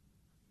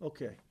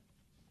 Okay.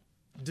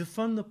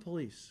 Defund the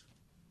police.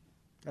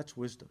 That's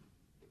wisdom.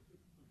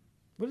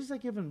 What is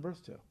that giving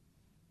birth to?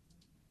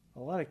 A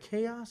lot of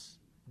chaos?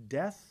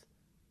 Death?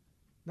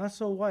 Not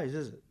so wise,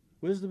 is it?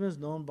 Wisdom is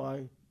known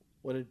by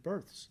what it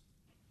births.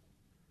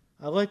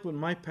 I like what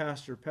my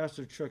pastor,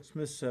 Pastor Chuck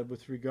Smith, said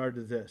with regard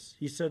to this.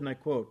 He said, and I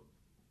quote,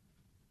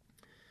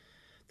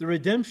 the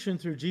redemption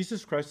through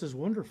Jesus Christ is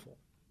wonderful,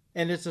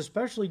 and it's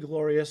especially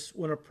glorious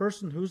when a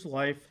person whose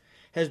life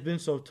has been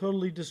so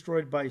totally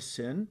destroyed by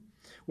sin,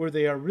 where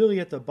they are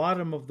really at the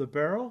bottom of the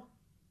barrel,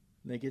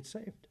 they get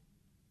saved.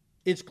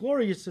 It's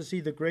glorious to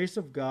see the grace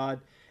of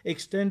God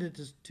extended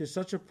to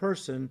such a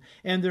person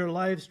and their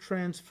lives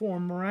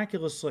transformed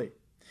miraculously.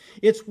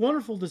 It's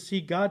wonderful to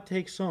see God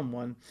take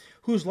someone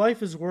whose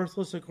life is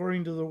worthless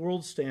according to the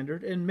world's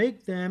standard and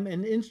make them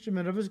an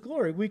instrument of his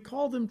glory. We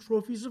call them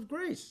trophies of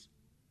grace.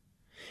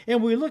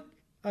 And we look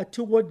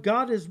to what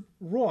God has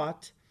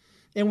wrought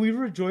and we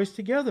rejoice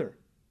together.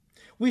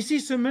 We see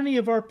so many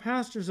of our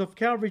pastors of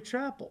Calvary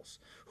Chapels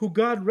who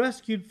God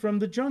rescued from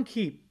the junk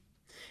heap.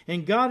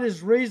 And God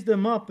has raised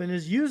them up and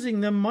is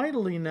using them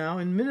mightily now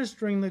in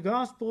ministering the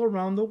gospel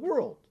around the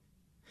world.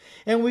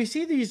 And we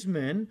see these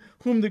men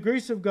whom the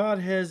grace of God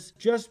has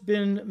just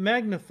been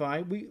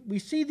magnified. We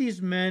see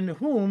these men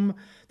whom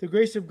the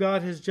grace of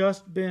God has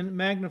just been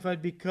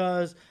magnified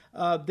because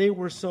they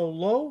were so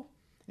low,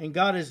 and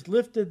God has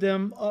lifted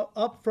them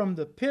up from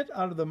the pit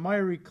out of the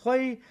miry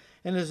clay,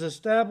 and has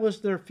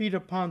established their feet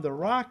upon the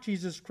rock,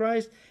 Jesus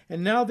Christ,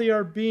 and now they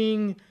are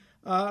being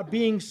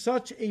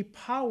such a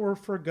power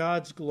for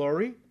God's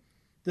glory.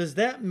 Does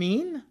that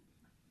mean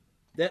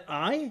that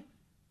I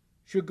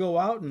should go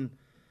out and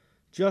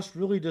just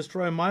really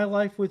destroy my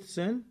life with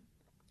sin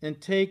and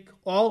take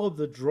all of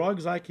the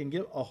drugs I can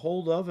get a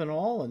hold of and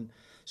all, and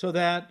so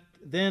that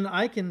then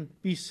I can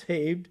be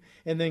saved,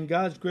 and then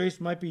God's grace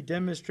might be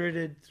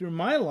demonstrated through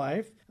my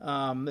life,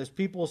 as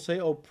people say,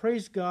 oh,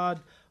 praise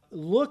God,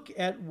 look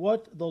at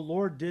what the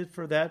Lord did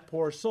for that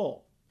poor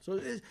soul.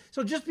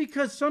 So just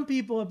because some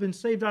people have been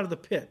saved out of the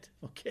pit,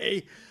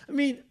 okay? I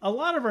mean, a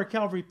lot of our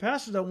Calvary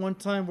pastors at one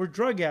time were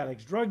drug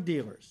addicts, drug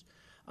dealers.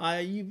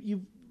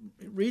 You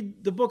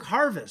read the book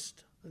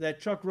Harvest that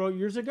Chuck wrote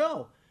years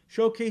ago,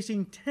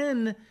 showcasing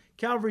 10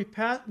 Calvary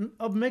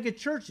of mega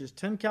churches,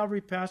 10 Calvary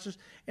pastors,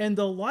 and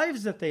the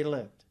lives that they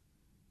lived,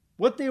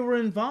 what they were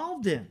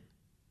involved in,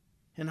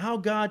 and how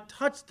God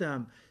touched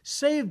them,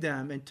 saved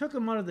them, and took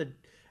them out of the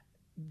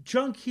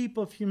junk heap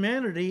of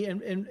humanity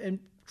and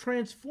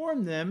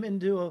transformed them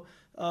into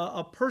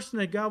a person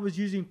that God was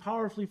using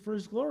powerfully for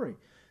his glory.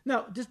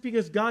 Now, just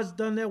because God's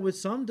done that with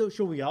some,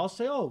 should we all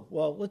say, oh,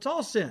 well, let's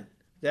all sin,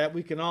 that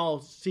we can all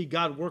see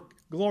God work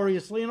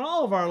gloriously in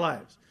all of our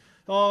lives?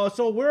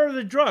 So where are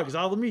the drugs?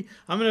 I'm going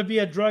to be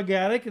a drug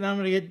addict, and I'm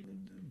going to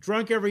get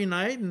drunk every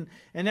night, and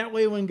that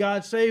way when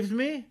God saves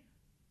me,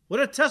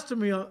 what a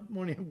testimony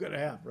I'm going to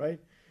have, right?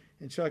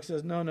 And Chuck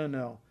says,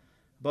 no.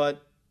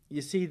 But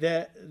you see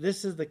that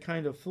this is the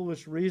kind of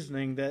foolish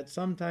reasoning that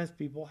sometimes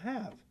people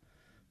have.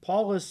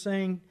 Paul is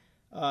saying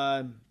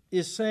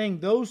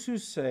those who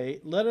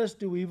say, let us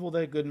do evil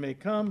that good may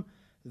come,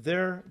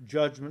 their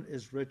judgment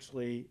is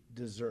richly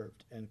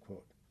deserved, end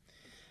quote.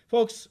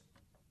 Folks,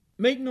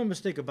 make no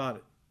mistake about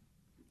it,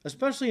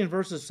 especially in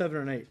verses 7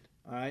 and 8,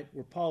 all right,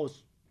 where Paul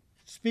is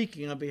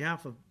speaking on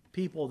behalf of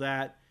people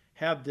that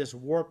have this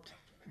warped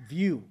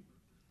view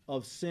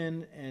of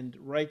sin and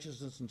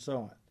righteousness and so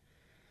on.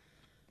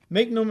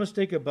 Make no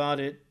mistake about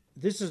it,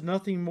 this is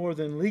nothing more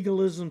than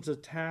legalism's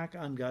attack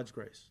on God's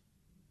grace.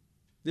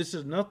 This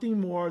is nothing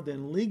more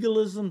than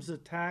legalism's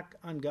attack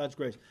on God's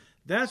grace.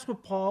 That's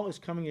what Paul is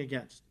coming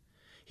against.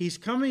 He's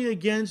coming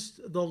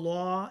against the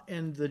law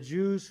and the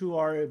Jews who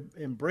are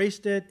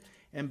embraced it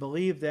and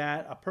believe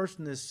that a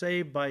person is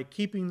saved by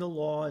keeping the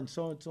law and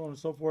so on and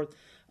so forth.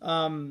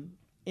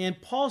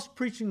 And Paul's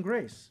preaching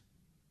grace.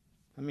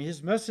 I mean,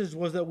 his message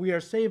was that we are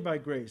saved by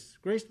grace.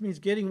 Grace means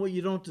getting what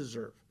you don't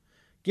deserve.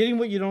 Getting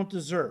what you don't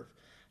deserve.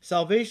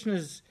 Salvation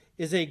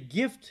is a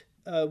gift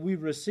we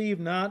receive,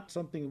 not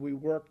something we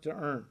work to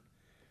earn.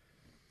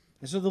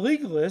 And so the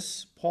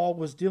legalists Paul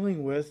was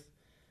dealing with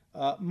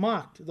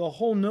mocked the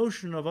whole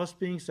notion of us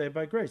being saved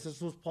by grace.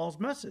 This was Paul's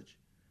message.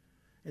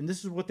 And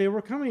this is what they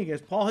were coming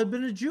against. Paul had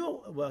been a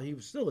Jew. Well, he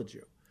was still a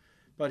Jew.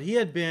 But he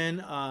had been,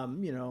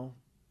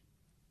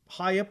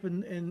 high up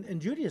in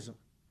Judaism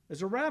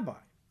as a rabbi,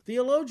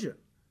 theologian.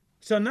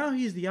 So now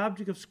he's the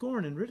object of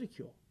scorn and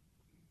ridicule.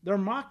 They're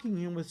mocking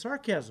him with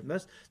sarcasm.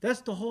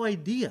 That's the whole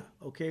idea,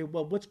 okay?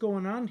 Well, what's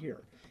going on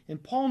here?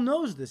 And Paul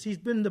knows this. He's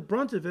been the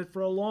brunt of it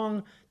for a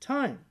long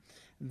time,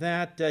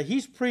 that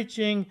he's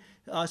preaching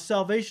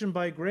salvation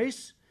by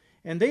grace,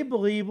 and they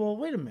believe, well,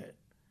 wait a minute.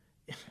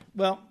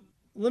 Well,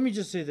 let me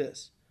just say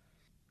this.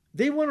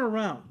 They went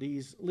around,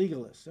 these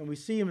legalists, and we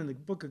see them in the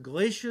book of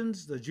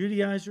Galatians, the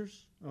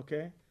Judaizers,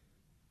 okay?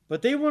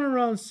 But they went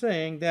around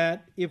saying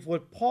that if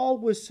what Paul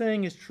was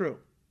saying is true,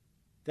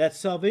 that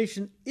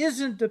salvation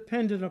isn't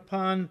dependent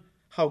upon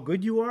how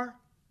good you are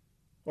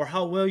or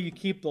how well you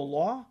keep the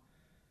law,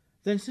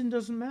 then sin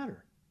doesn't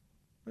matter.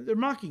 They're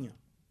mocking him.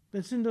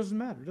 Then sin doesn't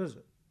matter, does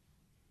it?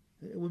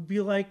 It would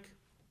be like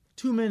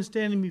two men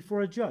standing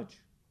before a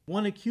judge,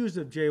 one accused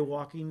of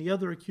jaywalking, the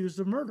other accused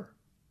of murder.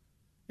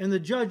 And the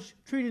judge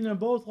treating them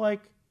both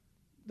like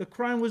the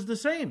crime was the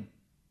same.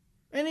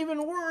 And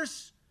even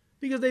worse,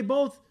 because they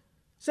both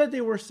said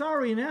they were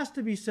sorry and asked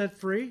to be set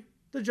free,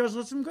 the judge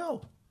lets them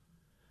go.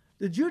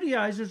 The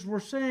Judaizers were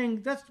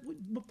saying,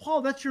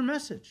 Paul, that's your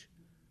message.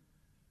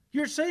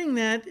 You're saying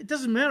that it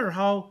doesn't matter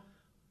how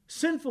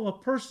sinful a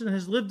person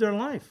has lived their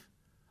life.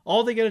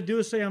 All they got to do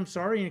is say, I'm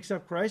sorry, and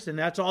accept Christ, and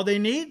that's all they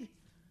need?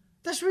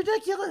 That's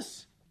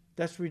ridiculous.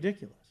 That's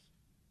ridiculous.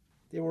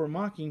 They were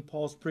mocking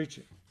Paul's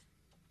preaching.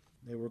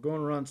 They were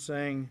going around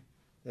saying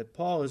that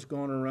Paul is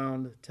going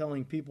around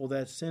telling people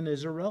that sin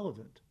is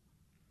irrelevant,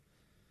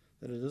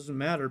 that it doesn't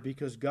matter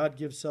because God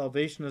gives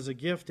salvation as a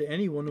gift to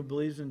anyone who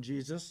believes in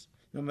Jesus,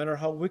 no matter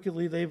how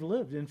wickedly they've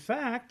lived. In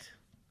fact,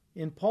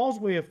 in Paul's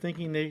way of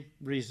thinking, they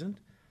reasoned,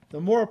 the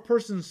more a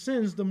person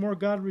sins, the more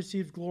God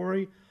receives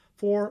glory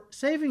for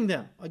saving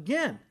them.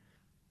 Again,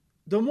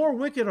 the more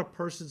wicked a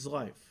person's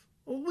life.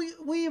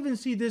 We even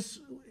see this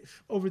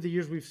over the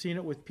years. We've seen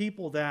it with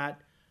people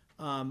that,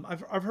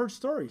 I've heard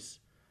stories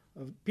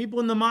of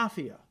people in the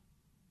mafia.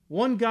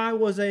 One guy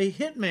was a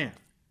hitman.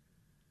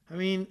 I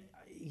mean,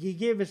 he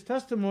gave his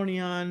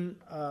testimony on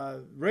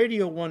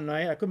radio one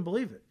night. I couldn't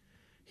believe it.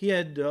 He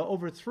had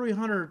over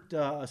 300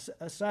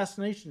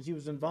 assassinations he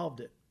was involved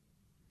in.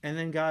 And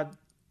then God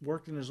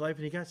worked in his life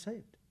and he got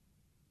saved.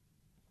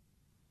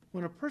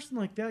 when a person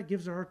like that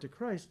gives their heart to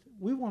Christ,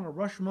 we want to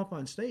rush them up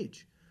on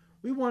stage.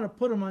 We want to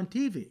put them on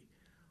TV.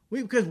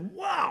 Because,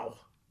 wow,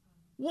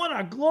 what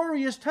a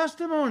glorious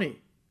testimony.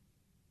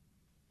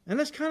 And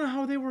that's kind of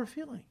how they were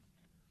feeling.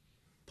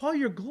 Paul,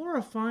 you're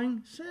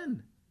glorifying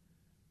sin.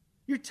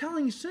 You're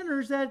telling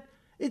sinners that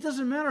it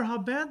doesn't matter how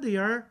bad they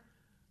are,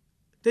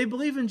 they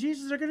believe in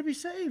Jesus, they're going to be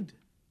saved.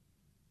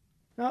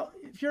 Now,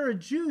 if you're a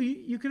Jew,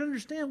 you can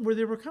understand where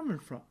they were coming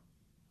from.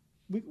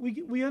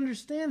 We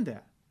understand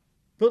that.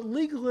 But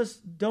legalists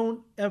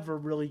don't ever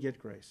really get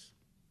grace.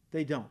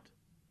 They don't.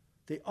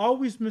 They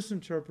always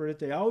misinterpret it.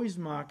 They always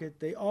mock it.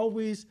 They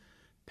always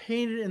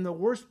paint it in the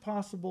worst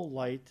possible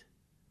light.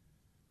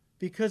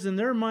 Because in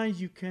their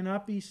minds, you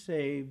cannot be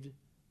saved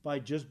by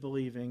just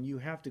believing. You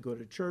have to go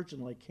to church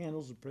and light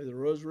candles and pray the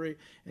rosary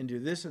and do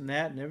this and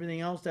that and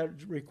everything else that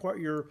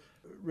your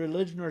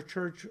religion or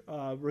church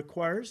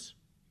requires.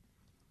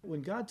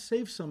 When God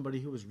saves somebody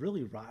who was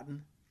really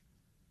rotten,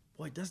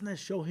 boy, doesn't that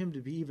show him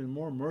to be even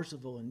more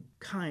merciful and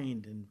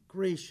kind and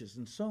gracious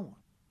and so on?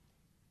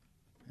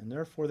 And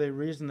therefore they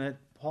reason that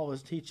Paul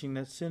is teaching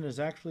that sin is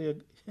actually,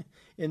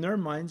 in their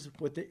minds,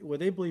 what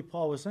they believe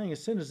Paul was saying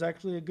is sin is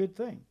actually a good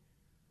thing.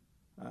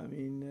 I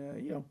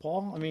mean,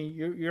 Paul,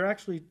 you're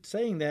actually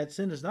saying that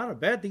sin is not a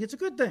bad thing, it's a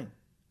good thing.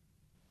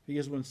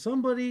 Because when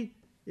somebody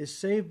is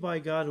saved by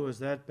God who is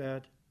that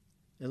bad,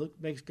 it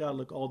makes God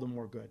look all the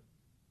more good.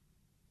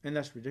 And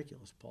that's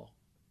ridiculous, Paul.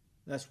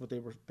 That's what they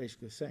were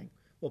basically saying.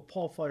 Well,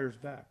 Paul fires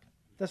back.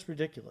 That's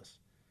ridiculous.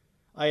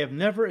 I have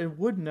never and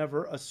would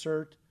never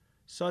assert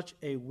such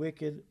a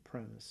wicked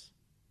premise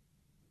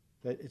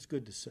that it's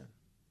good to sin.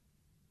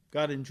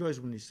 God enjoys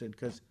when you sin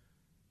because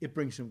it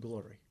brings him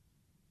glory.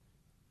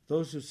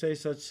 Those who say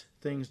such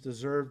things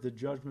deserve the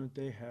judgment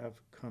they have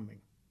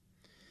coming.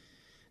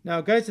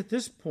 Now, guys, at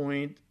this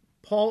point,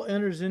 Paul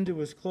enters into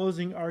his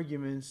closing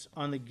arguments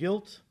on the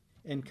guilt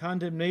and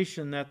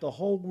condemnation that the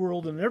whole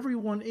world and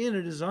everyone in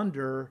it is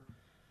under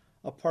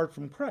apart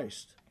from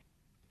Christ.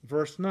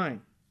 Verse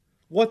 9.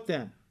 What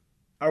then?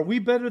 Are we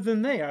better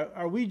than they?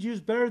 Are we Jews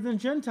better than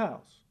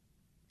Gentiles?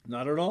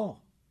 Not at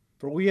all.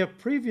 For we have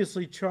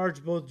previously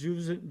charged both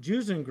Jews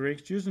and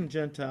Greeks, Jews and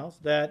Gentiles,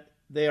 that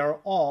they are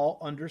all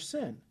under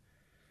sin.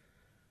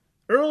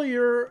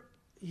 Earlier,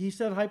 he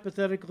said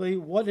hypothetically,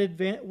 what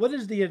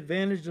is the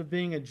advantage of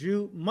being a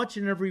Jew? Much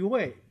in every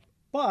way.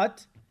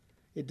 But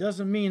it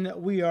doesn't mean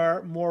that we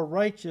are more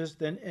righteous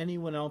than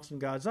anyone else in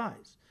God's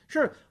eyes.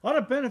 Sure, a lot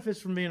of benefits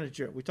from being a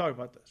Jew. We talked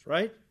about this,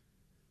 right?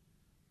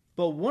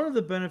 But one of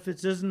the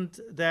benefits isn't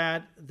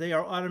that they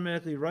are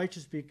automatically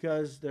righteous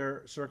because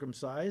they're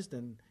circumcised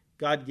and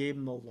God gave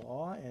them the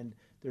law and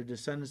they're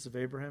descendants of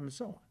Abraham and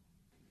so on.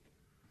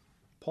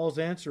 Paul's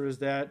answer is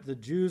that the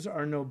Jews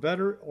are no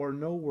better or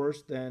no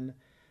worse than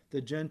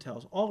the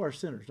Gentiles. All are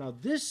sinners. Now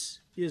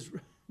this is,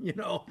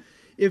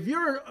 if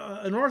you're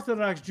an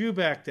Orthodox Jew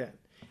back then,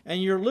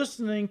 and you're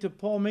listening to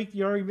Paul make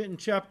the argument in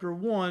chapter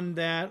 1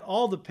 that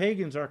all the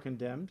pagans are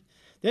condemned,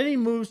 then he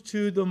moves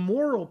to the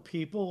moral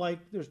people, like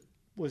there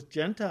was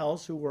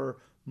Gentiles who were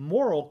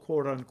moral,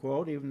 quote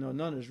unquote, even though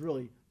none is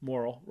really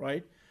moral,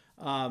 right?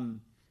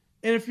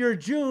 And if you're a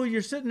Jew,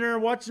 you're sitting there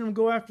watching them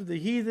go after the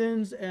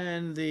heathens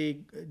and the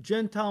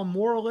Gentile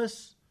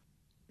moralists.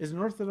 As an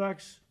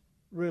Orthodox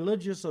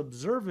religious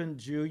observant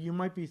Jew, you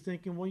might be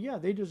thinking, well, yeah,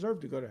 they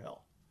deserve to go to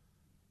hell.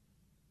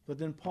 But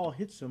then Paul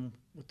hits them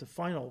with the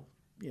final,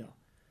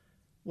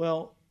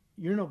 well,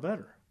 you're no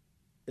better.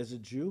 As a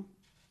Jew,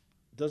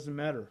 it doesn't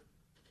matter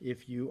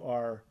if you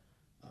are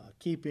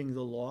keeping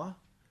the law,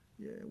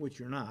 which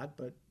you're not,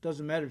 but it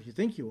doesn't matter if you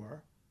think you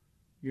are.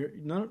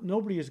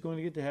 Nobody is going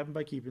to get to heaven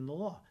by keeping the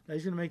law. Now,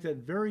 he's going to make that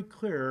very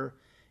clear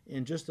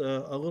in just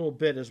a little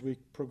bit as we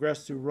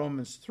progress through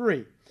Romans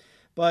 3.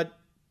 But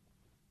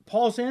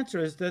Paul's answer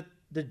is that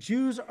the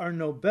Jews are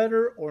no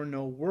better or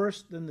no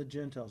worse than the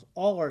Gentiles.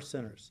 All are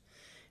sinners.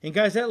 And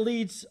guys, that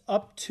leads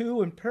up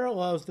to and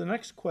parallels the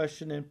next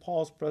question in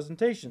Paul's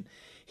presentation.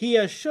 He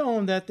has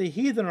shown that the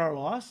heathen are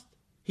lost.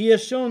 He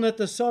has shown that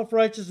the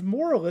self-righteous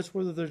moralists,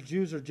 whether they're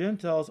Jews or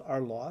Gentiles,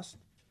 are lost.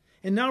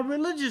 And now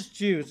religious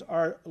Jews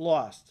are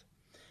lost.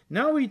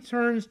 Now he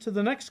turns to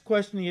the next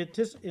question he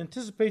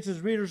anticipates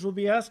his readers will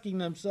be asking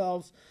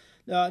themselves.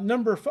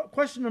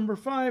 Question number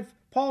 5,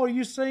 Paul, are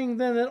you saying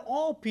then that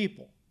all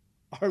people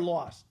are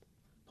lost?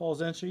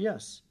 Paul's answer,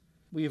 yes.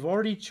 We've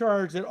already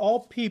charged that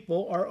all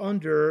people are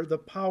under the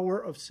power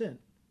of sin.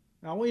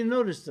 Now we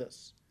notice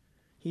this.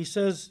 He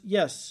says,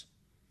 yes,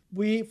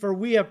 we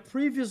have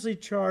previously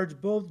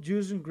charged both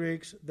Jews and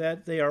Greeks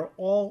that they are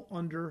all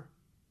under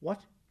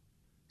what?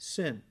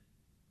 Sin.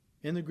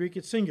 In the Greek,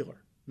 it's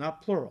singular,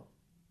 not plural.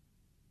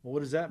 Well,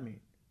 what does that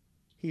mean?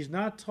 He's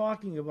not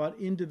talking about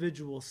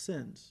individual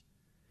sins.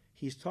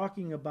 He's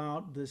talking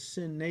about the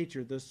sin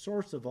nature, the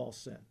source of all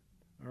sin.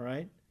 All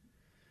right?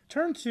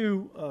 Turn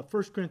to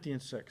 1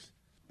 Corinthians 6.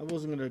 I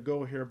wasn't going to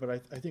go here, but I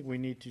think we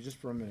need to just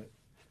for a minute.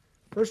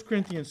 1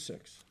 Corinthians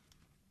 6.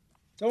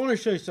 So I want to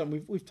show you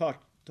something. We've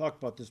talked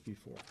about this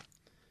before.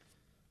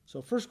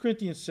 So 1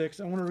 Corinthians 6,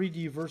 I want to read to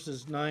you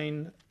verses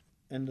 9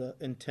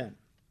 and 10.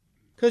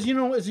 Because,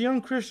 as a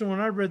young Christian, when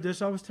I read this,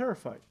 I was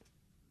terrified.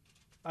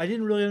 I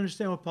didn't really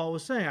understand what Paul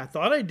was saying. I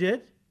thought I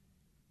did.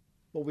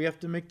 But we have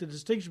to make the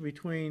distinction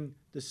between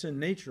the sin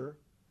nature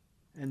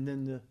and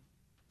then the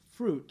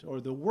fruit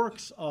or the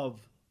works of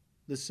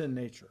the sin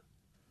nature.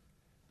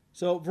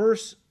 So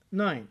verse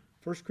 9,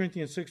 1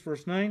 Corinthians 6,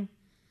 verse 9.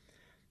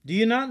 Do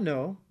you not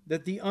know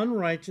that the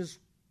unrighteous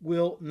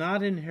will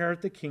not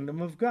inherit the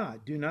kingdom of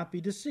God? Do not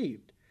be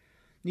deceived.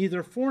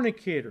 Neither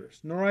fornicators,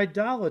 nor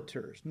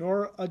idolaters,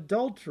 nor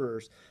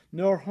adulterers,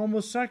 nor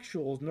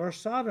homosexuals, nor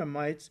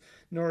sodomites,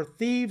 nor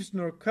thieves,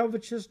 nor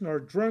covetous, nor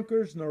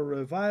drunkards, nor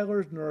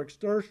revilers, nor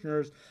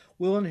extortioners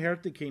will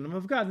inherit the kingdom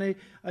of God. And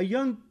a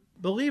young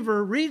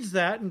believer reads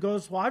that and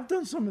goes, well, I've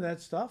done some of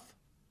that stuff.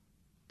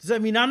 Does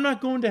that mean I'm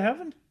not going to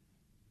heaven?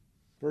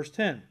 Verse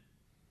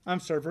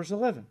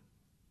 11.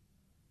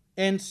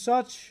 And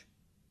such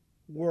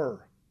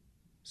were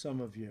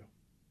some of you.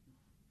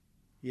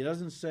 He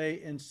doesn't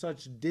say, and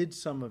such did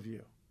some of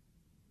you.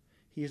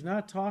 He's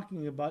not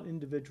talking about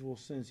individual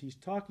sins. He's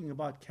talking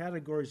about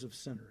categories of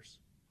sinners.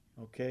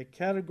 Okay?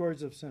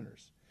 Categories of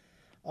sinners.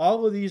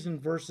 All of these in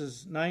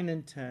verses 9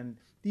 and 10,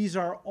 these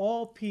are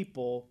all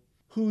people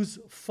whose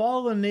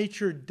fallen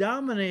nature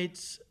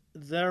dominates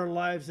their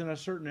lives in a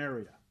certain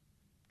area.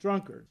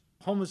 Drunkards,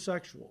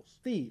 homosexuals,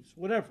 thieves,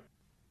 whatever.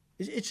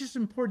 It's just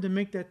important to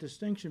make that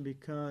distinction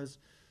because,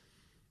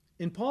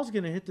 and Paul's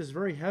going to hit this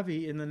very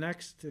heavy in the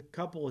next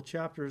couple of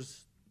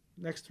chapters,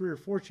 next 3 or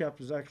 4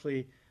 chapters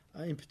actually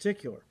in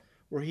particular,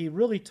 where he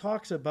really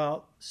talks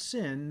about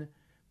sin,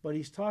 but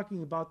he's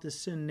talking about the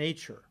sin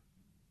nature.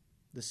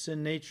 The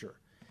sin nature.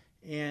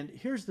 And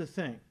here's the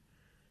thing.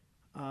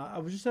 I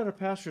was just at a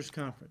pastor's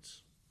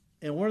conference,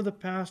 and one of the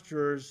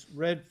pastors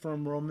read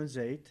from Romans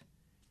 8,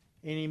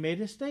 and he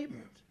made a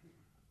statement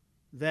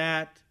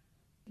that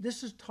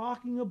this is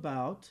talking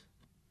about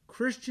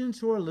Christians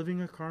who are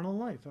living a carnal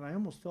life. And I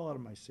almost fell out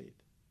of my seat.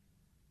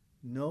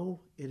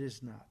 No, it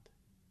is not.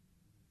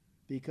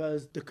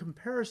 Because the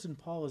comparison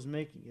Paul is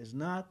making is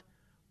not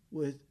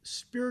with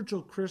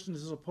spiritual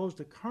Christians as opposed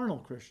to carnal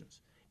Christians.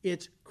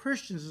 It's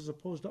Christians as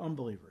opposed to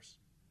unbelievers.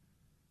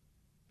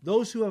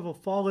 Those who have a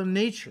fallen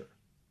nature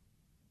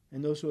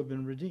and those who have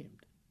been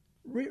redeemed.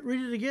 Read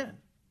it again,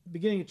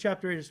 beginning of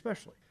chapter 8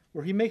 especially,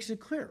 where he makes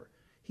it clear.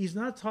 He's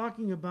not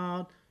talking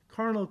about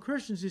carnal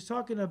Christians. He's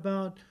talking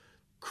about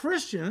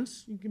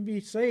Christians. You can be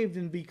saved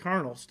and be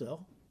carnal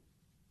still,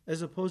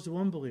 as opposed to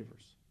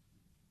unbelievers.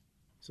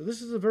 So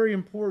this is a very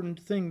important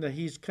thing that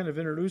he's kind of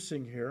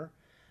introducing here.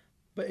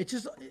 But it's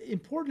just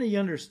important that you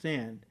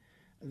understand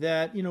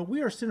that,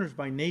 we are sinners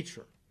by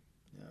nature.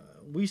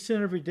 We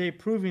sin every day,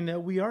 proving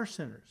that we are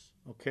sinners,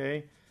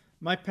 okay?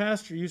 My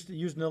pastor used to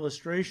use an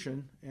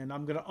illustration, and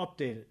I'm going to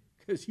update it,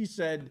 because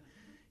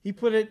he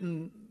put it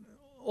in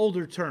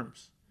older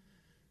terms.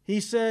 He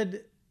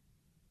said,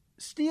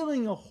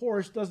 stealing a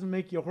horse doesn't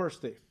make you a horse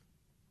thief.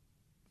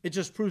 It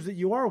just proves that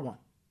you are one.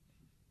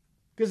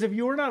 Because if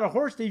you were not a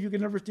horse thief, you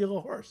could never steal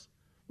a horse.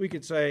 We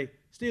could say,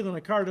 stealing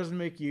a car doesn't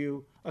make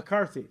you a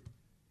car thief.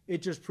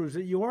 It just proves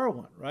that you are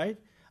one, right?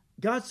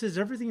 God says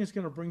everything is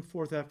going to bring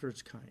forth after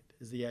its kind,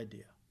 is the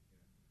idea.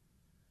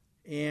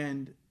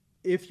 And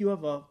if you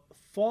have a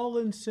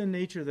fallen sin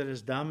nature that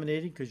is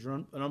dominating because you're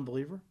an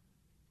unbeliever,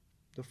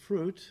 the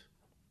fruit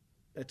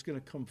that's going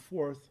to come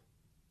forth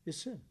is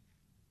sin.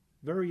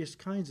 Various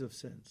kinds of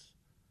sins.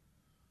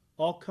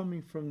 All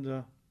coming from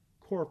the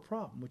core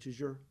problem, which is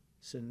your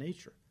sin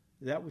nature.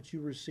 That which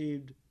you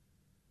received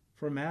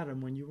from Adam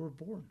when you were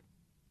born.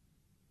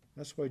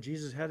 That's why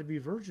Jesus had to be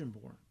virgin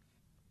born.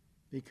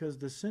 Because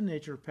the sin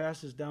nature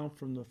passes down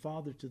from the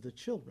father to the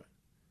children.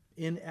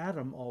 In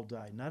Adam all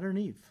died, not in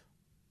Eve.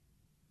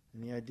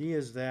 And the idea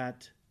is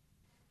that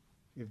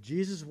if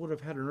Jesus would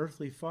have had an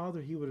earthly father,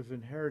 he would have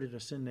inherited a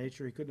sin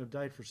nature. He couldn't have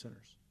died for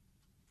sinners.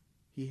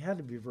 He had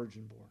to be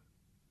virgin born.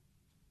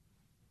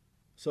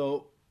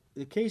 So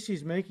the case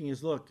he's making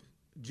is, look,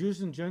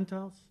 Jews and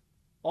Gentiles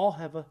all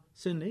have a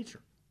sin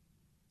nature.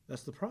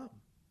 That's the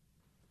problem.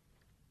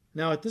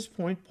 Now at this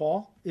point,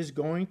 Paul is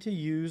going to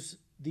use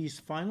these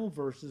final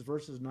verses,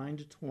 verses 9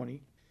 to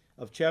 20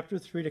 of chapter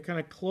 3, to kind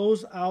of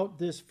close out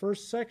this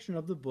first section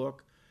of the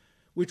book,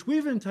 which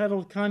we've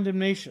entitled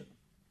Condemnation.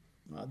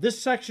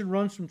 This section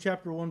runs from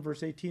chapter 1,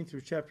 verse 18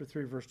 through chapter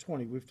 3, verse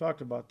 20. We've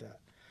talked about that.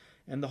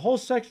 And the whole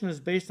section is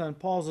based on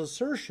Paul's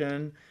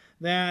assertion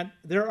that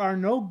there are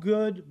no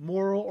good,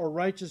 moral, or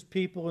righteous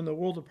people in the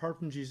world apart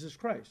from Jesus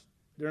Christ.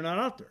 They're not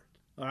out there.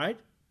 All right?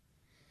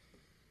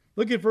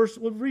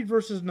 We'll read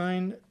verses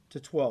 9 to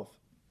 12.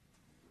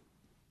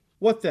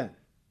 What then?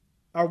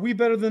 Are we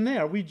better than they?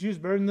 Are we Jews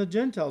better than the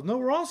Gentiles? No,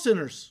 we're all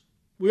sinners.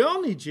 We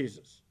all need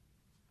Jesus.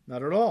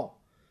 Not at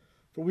all.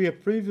 For we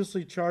have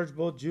previously charged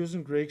both Jews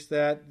and Greeks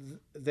that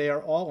they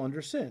are all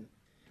under sin.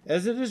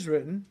 As it is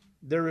written,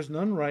 there is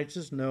none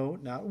righteous, no,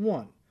 not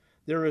one.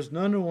 There is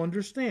none who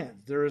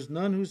understands. There is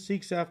none who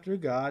seeks after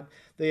God.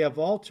 They have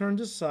all turned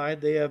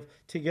aside. They have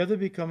together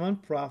become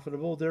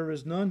unprofitable. There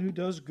is none who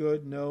does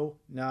good, no,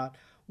 not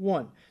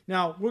one.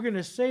 Now, we're going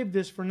to save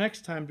this for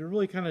next time to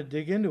really kind of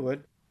dig into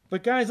it.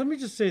 But guys, let me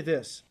just say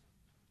this.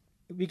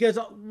 because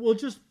we'll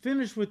just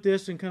finish with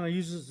this and kind of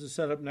use this to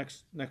set up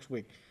next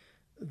week.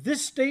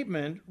 This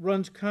statement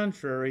runs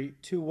contrary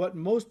to what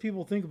most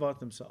people think about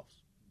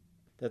themselves,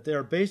 that they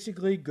are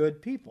basically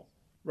good people,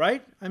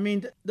 right? I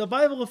mean, the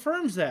Bible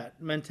affirms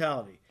that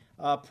mentality.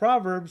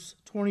 Proverbs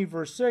 20,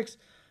 verse 6,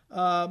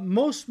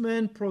 most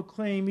men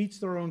proclaim each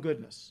their own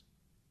goodness.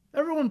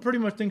 Everyone pretty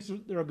much thinks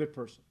they're a good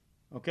person,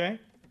 okay?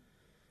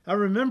 I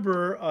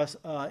remember a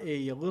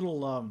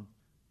little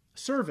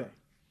survey.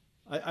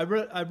 I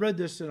read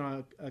this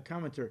in a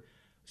commentary.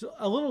 So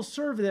a little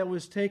survey that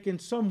was taken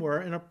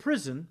somewhere in a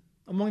prison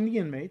among the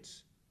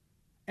inmates,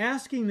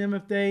 asking them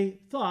if they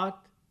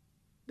thought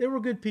they were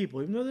good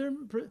people. Even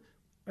though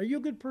are you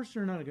a good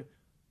person or not a good?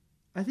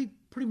 I think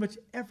pretty much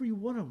every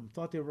one of them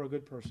thought they were a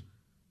good person.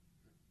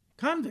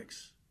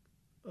 Convicts,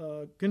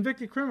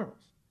 convicted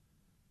criminals.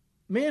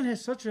 Man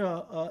has such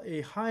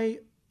a high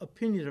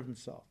opinion of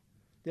himself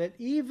that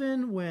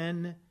even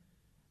when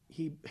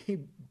he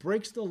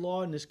breaks the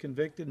law and is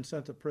convicted and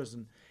sent to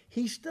prison,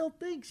 he still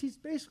thinks he's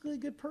basically a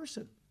good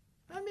person.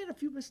 I made a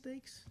few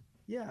mistakes.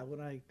 Yeah, when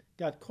I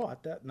got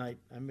caught that night,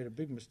 I made a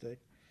big mistake.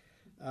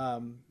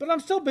 But I'm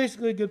still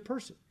basically a good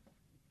person.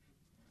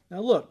 Now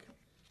look,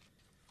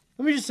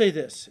 let me just say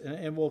this,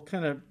 and we'll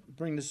kind of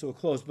bring this to a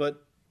close.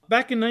 But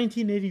back in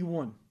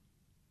 1981,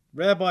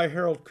 Rabbi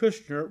Harold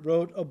Kushner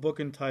wrote a book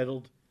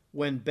entitled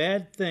When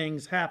Bad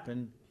Things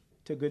Happen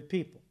to Good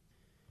People.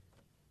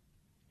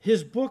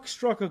 His book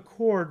struck a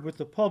chord with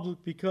the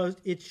public because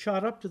it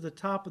shot up to the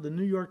top of the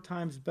New York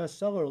Times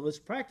bestseller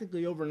list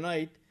practically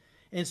overnight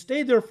and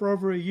stayed there for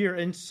over a year.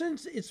 And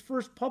since its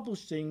first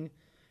publishing,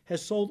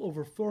 has sold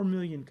over 4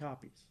 million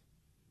copies.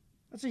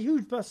 That's a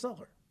huge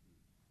bestseller.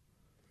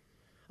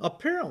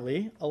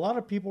 Apparently, a lot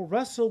of people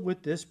wrestle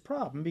with this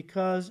problem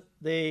because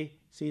they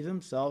see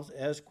themselves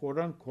as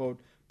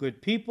quote-unquote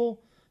good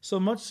people, so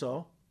much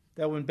so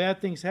that when bad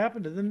things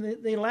happen to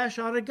them, they lash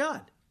out at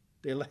God.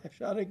 They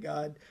lash out at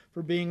God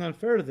for being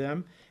unfair to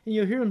them. And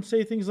you'll hear them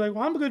say things like,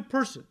 well, I'm a good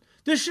person.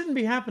 This shouldn't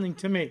be happening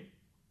to me.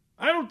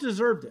 I don't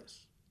deserve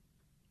this.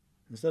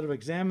 Instead of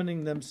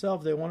examining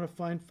themselves, they want to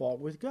find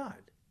fault with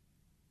God.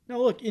 Now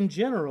look, in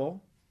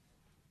general,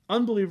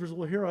 unbelievers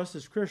will hear us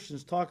as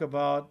Christians talk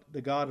about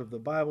the God of the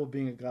Bible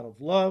being a God of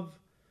love,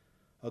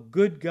 a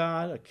good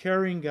God, a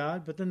caring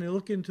God, but then they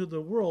look into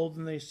the world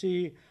and they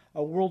see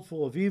a world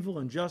full of evil,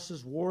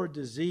 injustice, war,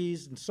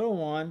 disease, and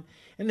so on,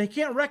 and they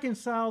can't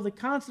reconcile the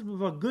concept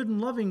of a good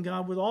and loving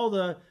God with all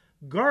the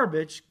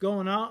garbage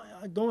going on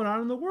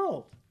in the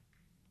world.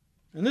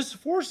 And this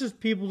forces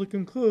people to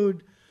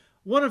conclude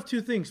one of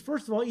two things.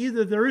 First of all,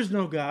 either there is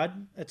no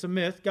God, that's a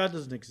myth, God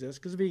doesn't exist,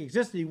 because if he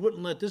existed, he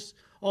wouldn't let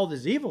all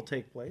this evil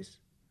take place,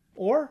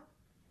 or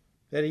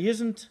that he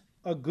isn't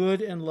a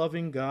good and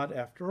loving God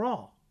after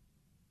all.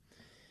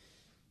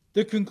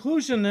 The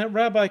conclusion that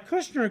Rabbi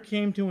Kushner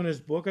came to in his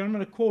book, and I'm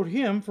going to quote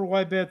him for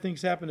why bad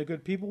things happen to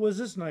good people, was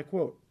this, and I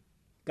quote,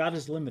 God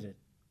is limited.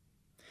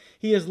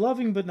 He is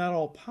loving but not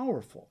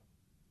all-powerful.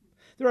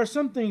 There are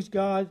some things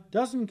God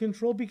doesn't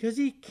control because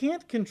he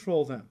can't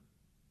control them.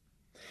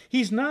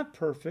 He's not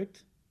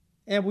perfect,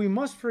 and we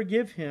must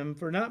forgive him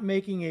for not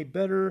making a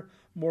better,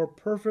 more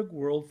perfect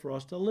world for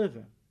us to live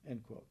in,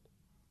 end quote.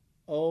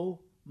 Oh,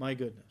 my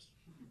goodness.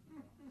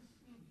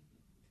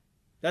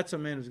 That's a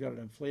man who's got an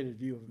inflated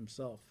view of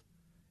himself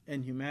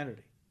and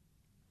humanity.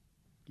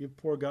 Give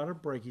poor God a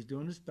break. He's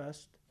doing his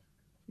best.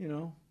 You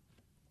know,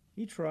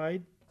 he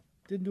tried.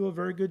 Didn't do a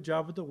very good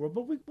job with the world,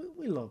 but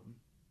we love him.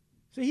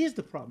 So he's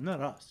the problem,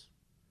 not us.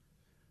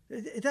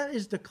 That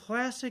is the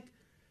classic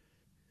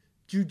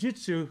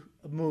jiu-jitsu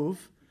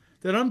move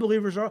that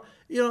unbelievers are.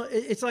 You know,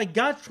 it's like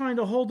God's trying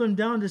to hold them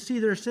down to see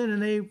their sin,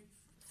 and they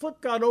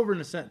flip God over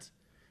in a sense.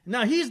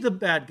 Now he's the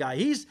bad guy.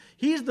 He's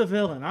the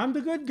villain. I'm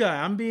the good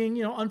guy. I'm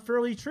being,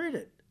 unfairly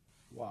treated.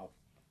 Wow.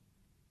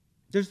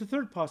 There's the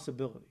third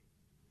possibility,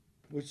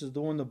 which is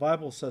the one the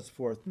Bible sets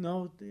forth.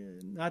 No,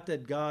 not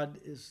that God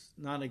is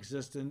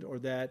non-existent or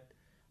that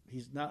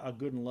he's not a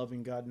good and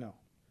loving God. No.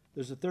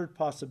 There's a third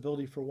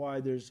possibility for why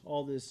there's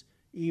all this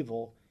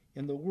evil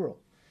in the world.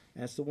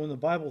 And it's the one the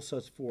Bible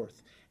sets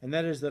forth. And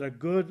that is that a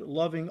good,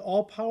 loving,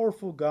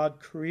 all-powerful God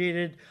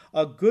created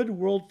a good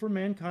world for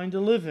mankind to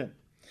live in.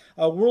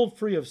 A world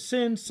free of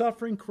sin,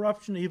 suffering,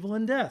 corruption, evil,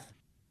 and death.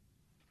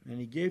 And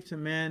he gave to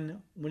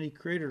man, when he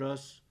created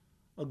us,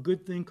 a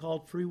good thing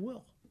called free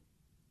will.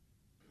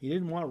 He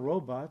didn't want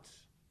robots.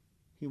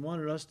 He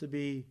wanted us to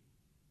be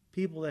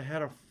people that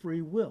had a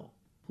free will,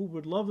 who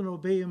would love and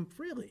obey him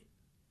freely.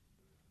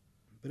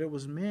 But it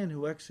was man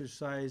who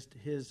exercised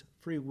his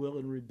free will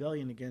in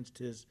rebellion against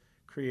his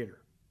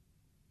Creator.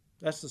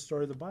 That's the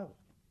story of the Bible.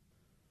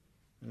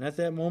 And at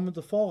that moment,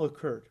 the fall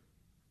occurred.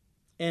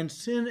 And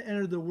sin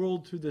entered the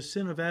world through the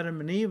sin of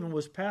Adam and Eve and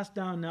was passed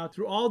down now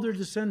through all their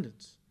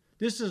descendants.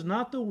 This is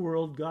not the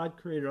world God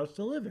created us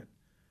to live in.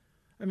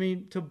 I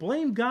mean, to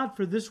blame God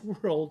for this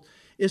world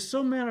is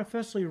so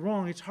manifestly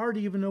wrong, it's hard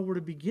to even know where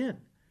to begin.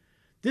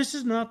 This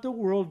is not the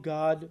world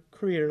God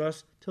created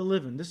us to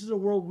live in. This is a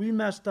world we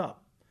messed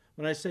up.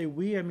 When I say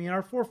we, I mean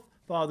our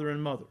forefather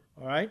and mother,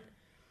 all right?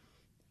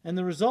 And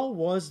the result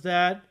was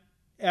that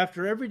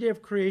after every day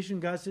of creation,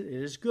 God said, it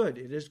is good,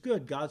 it is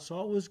good. God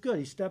saw it was good.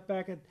 He stepped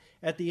back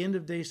at the end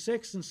of day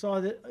 6 and saw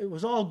that it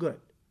was all good.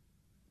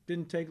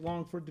 Didn't take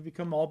long for it to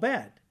become all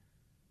bad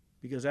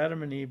because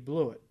Adam and Eve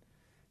blew it.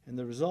 And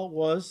the result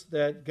was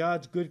that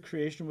God's good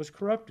creation was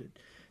corrupted.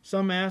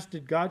 Some ask,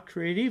 did God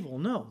create evil?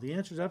 No, the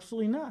answer is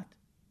absolutely not.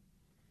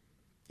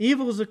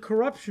 Evil is a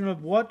corruption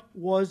of what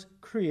was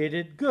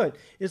created good.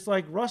 It's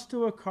like rust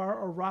to a car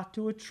or rot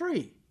to a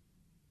tree.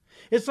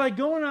 It's like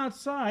going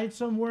outside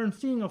somewhere and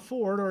seeing a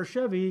Ford or a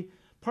Chevy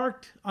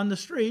parked on the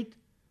street,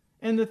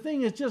 and the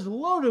thing is just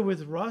loaded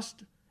with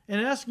rust,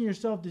 and asking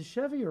yourself, did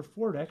Chevy or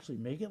Ford actually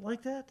make it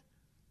like that?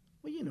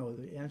 Well, you know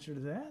the answer to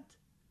that.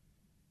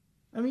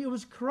 I mean, it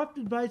was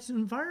corrupted by its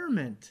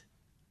environment.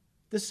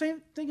 The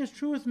same thing is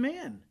true with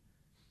man.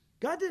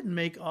 God didn't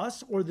make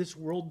us or this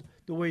world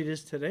the way it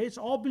is today. It's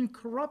all been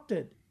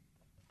corrupted,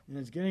 and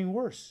it's getting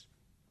worse.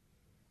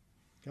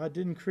 God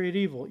didn't create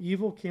evil.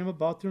 Evil came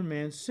about through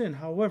man's sin.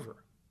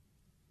 However,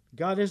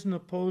 God isn't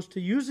opposed to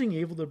using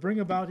evil to bring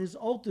about his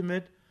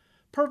ultimate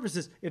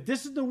purposes. If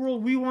this is the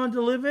world we want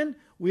to live in,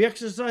 we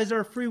exercise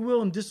our free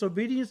will in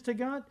disobedience to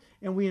God,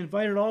 and we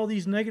invited all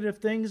these negative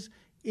things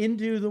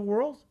into the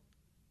world,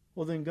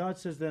 well, then God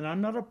says, then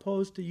I'm not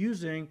opposed to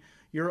using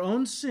your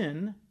own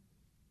sin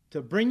to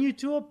bring you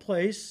to a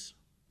place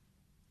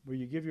where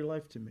you give your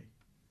life to me.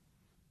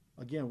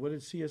 Again, what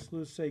did C.S.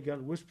 Lewis say?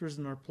 God whispers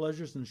in our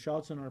pleasures and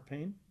shouts in our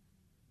pain.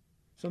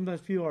 Sometimes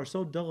people are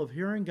so dull of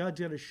hearing, God's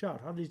got to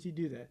shout. How does he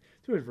do that?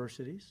 Through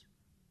adversities.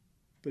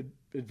 But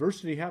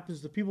adversity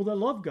happens to people that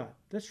love God.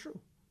 That's true.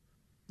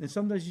 And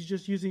sometimes he's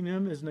just using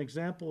them as an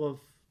example of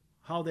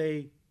how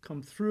they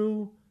come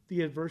through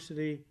the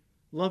adversity,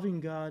 loving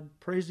God,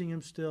 praising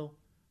him still.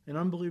 And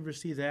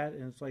unbelievers see that,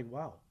 and it's like,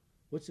 wow,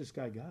 what's this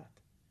guy got?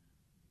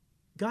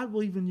 God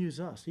will even use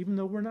us, even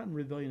though we're not in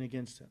rebellion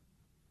against him.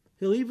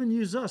 He'll even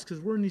use us because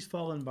we're in these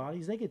fallen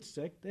bodies. They get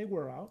sick. They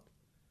wear out.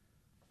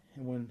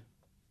 And when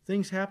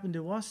things happen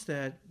to us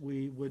that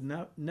we would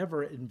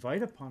never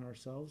invite upon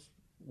ourselves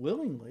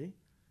willingly,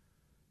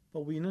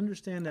 but we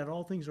understand that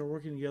all things are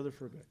working together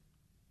for good.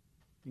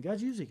 And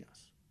God's using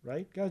us,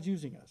 right? God's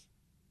using us.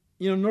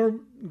 You know,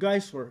 Norm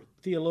Geisler,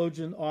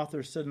 theologian,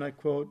 author, said, and I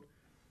quote,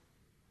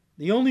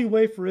 "The only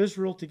way for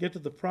Israel to get to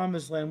the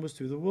promised land was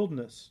through the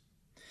wilderness.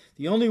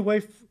 The only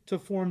way to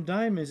form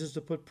diamonds is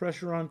to put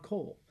pressure on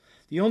coal.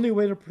 The only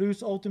way to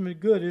produce ultimate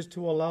good is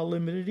to allow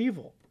limited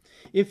evil.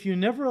 If you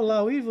never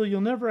allow evil, you'll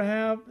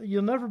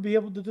never be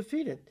able to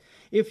defeat it.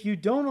 If you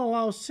don't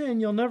allow sin,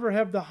 you'll never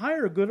have the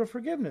higher good of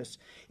forgiveness.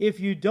 If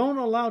you don't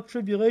allow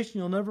tribulation,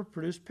 you'll never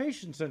produce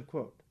patience," end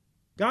quote.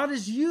 God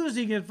is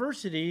using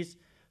adversities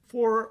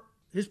for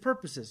his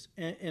purposes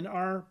and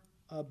our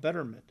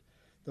betterment.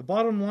 The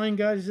bottom line,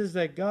 guys, is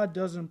that God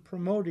doesn't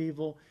promote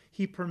evil,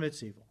 he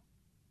permits evil.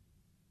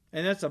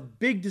 And that's a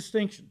big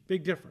distinction,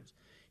 big difference.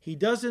 He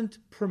doesn't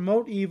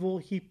promote evil,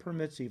 he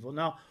permits evil.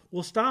 Now,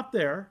 we'll stop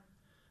there.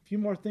 A few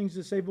more things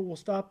to say, but we'll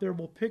stop there.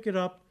 We'll pick it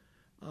up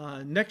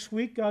next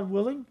week, God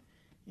willing.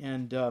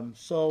 And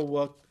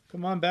so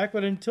come on back.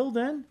 But until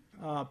then,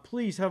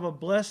 please have a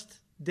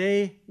blessed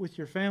day with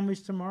your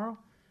families tomorrow,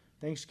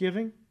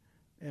 Thanksgiving,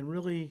 and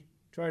really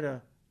try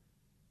to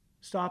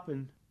stop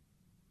and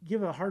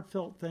give a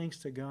heartfelt thanks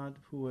to God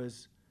who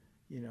is,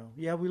 we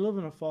live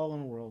in a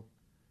fallen world.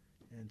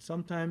 And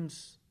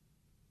sometimes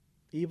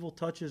evil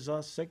touches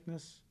us,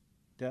 sickness,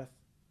 death,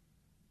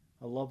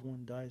 a loved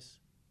one dies.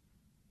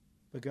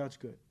 But God's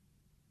good.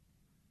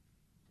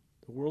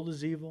 The world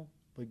is evil,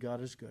 but God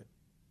is good.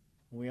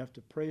 And we have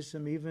to praise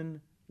him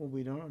even when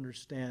we don't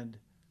understand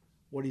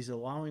what he's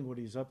allowing, what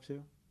he's up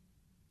to,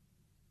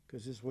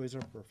 because his ways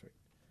are perfect.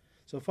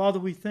 So, Father,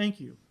 we thank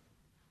you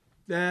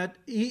that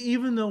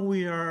even though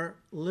we are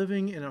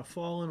living in a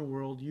fallen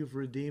world, you've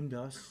redeemed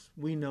us.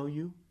 We know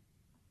you.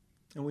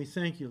 And we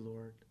thank you,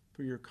 Lord,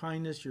 for your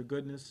kindness, your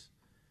goodness.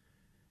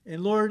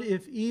 And Lord,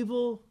 if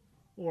evil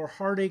or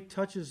heartache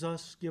touches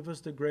us, give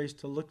us the grace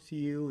to look to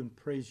you and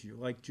praise you,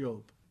 like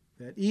Job.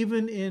 That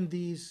even in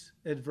these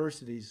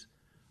adversities,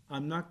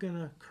 I'm not going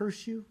to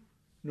curse you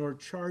nor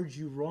charge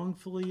you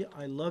wrongfully.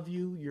 I love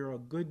you. You're a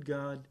good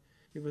God.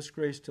 Give us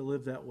grace to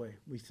live that way.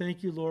 We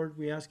thank you, Lord.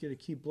 We ask you to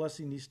keep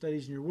blessing these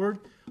studies in your word.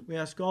 We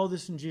ask all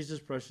this in Jesus'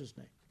 precious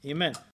name. Amen.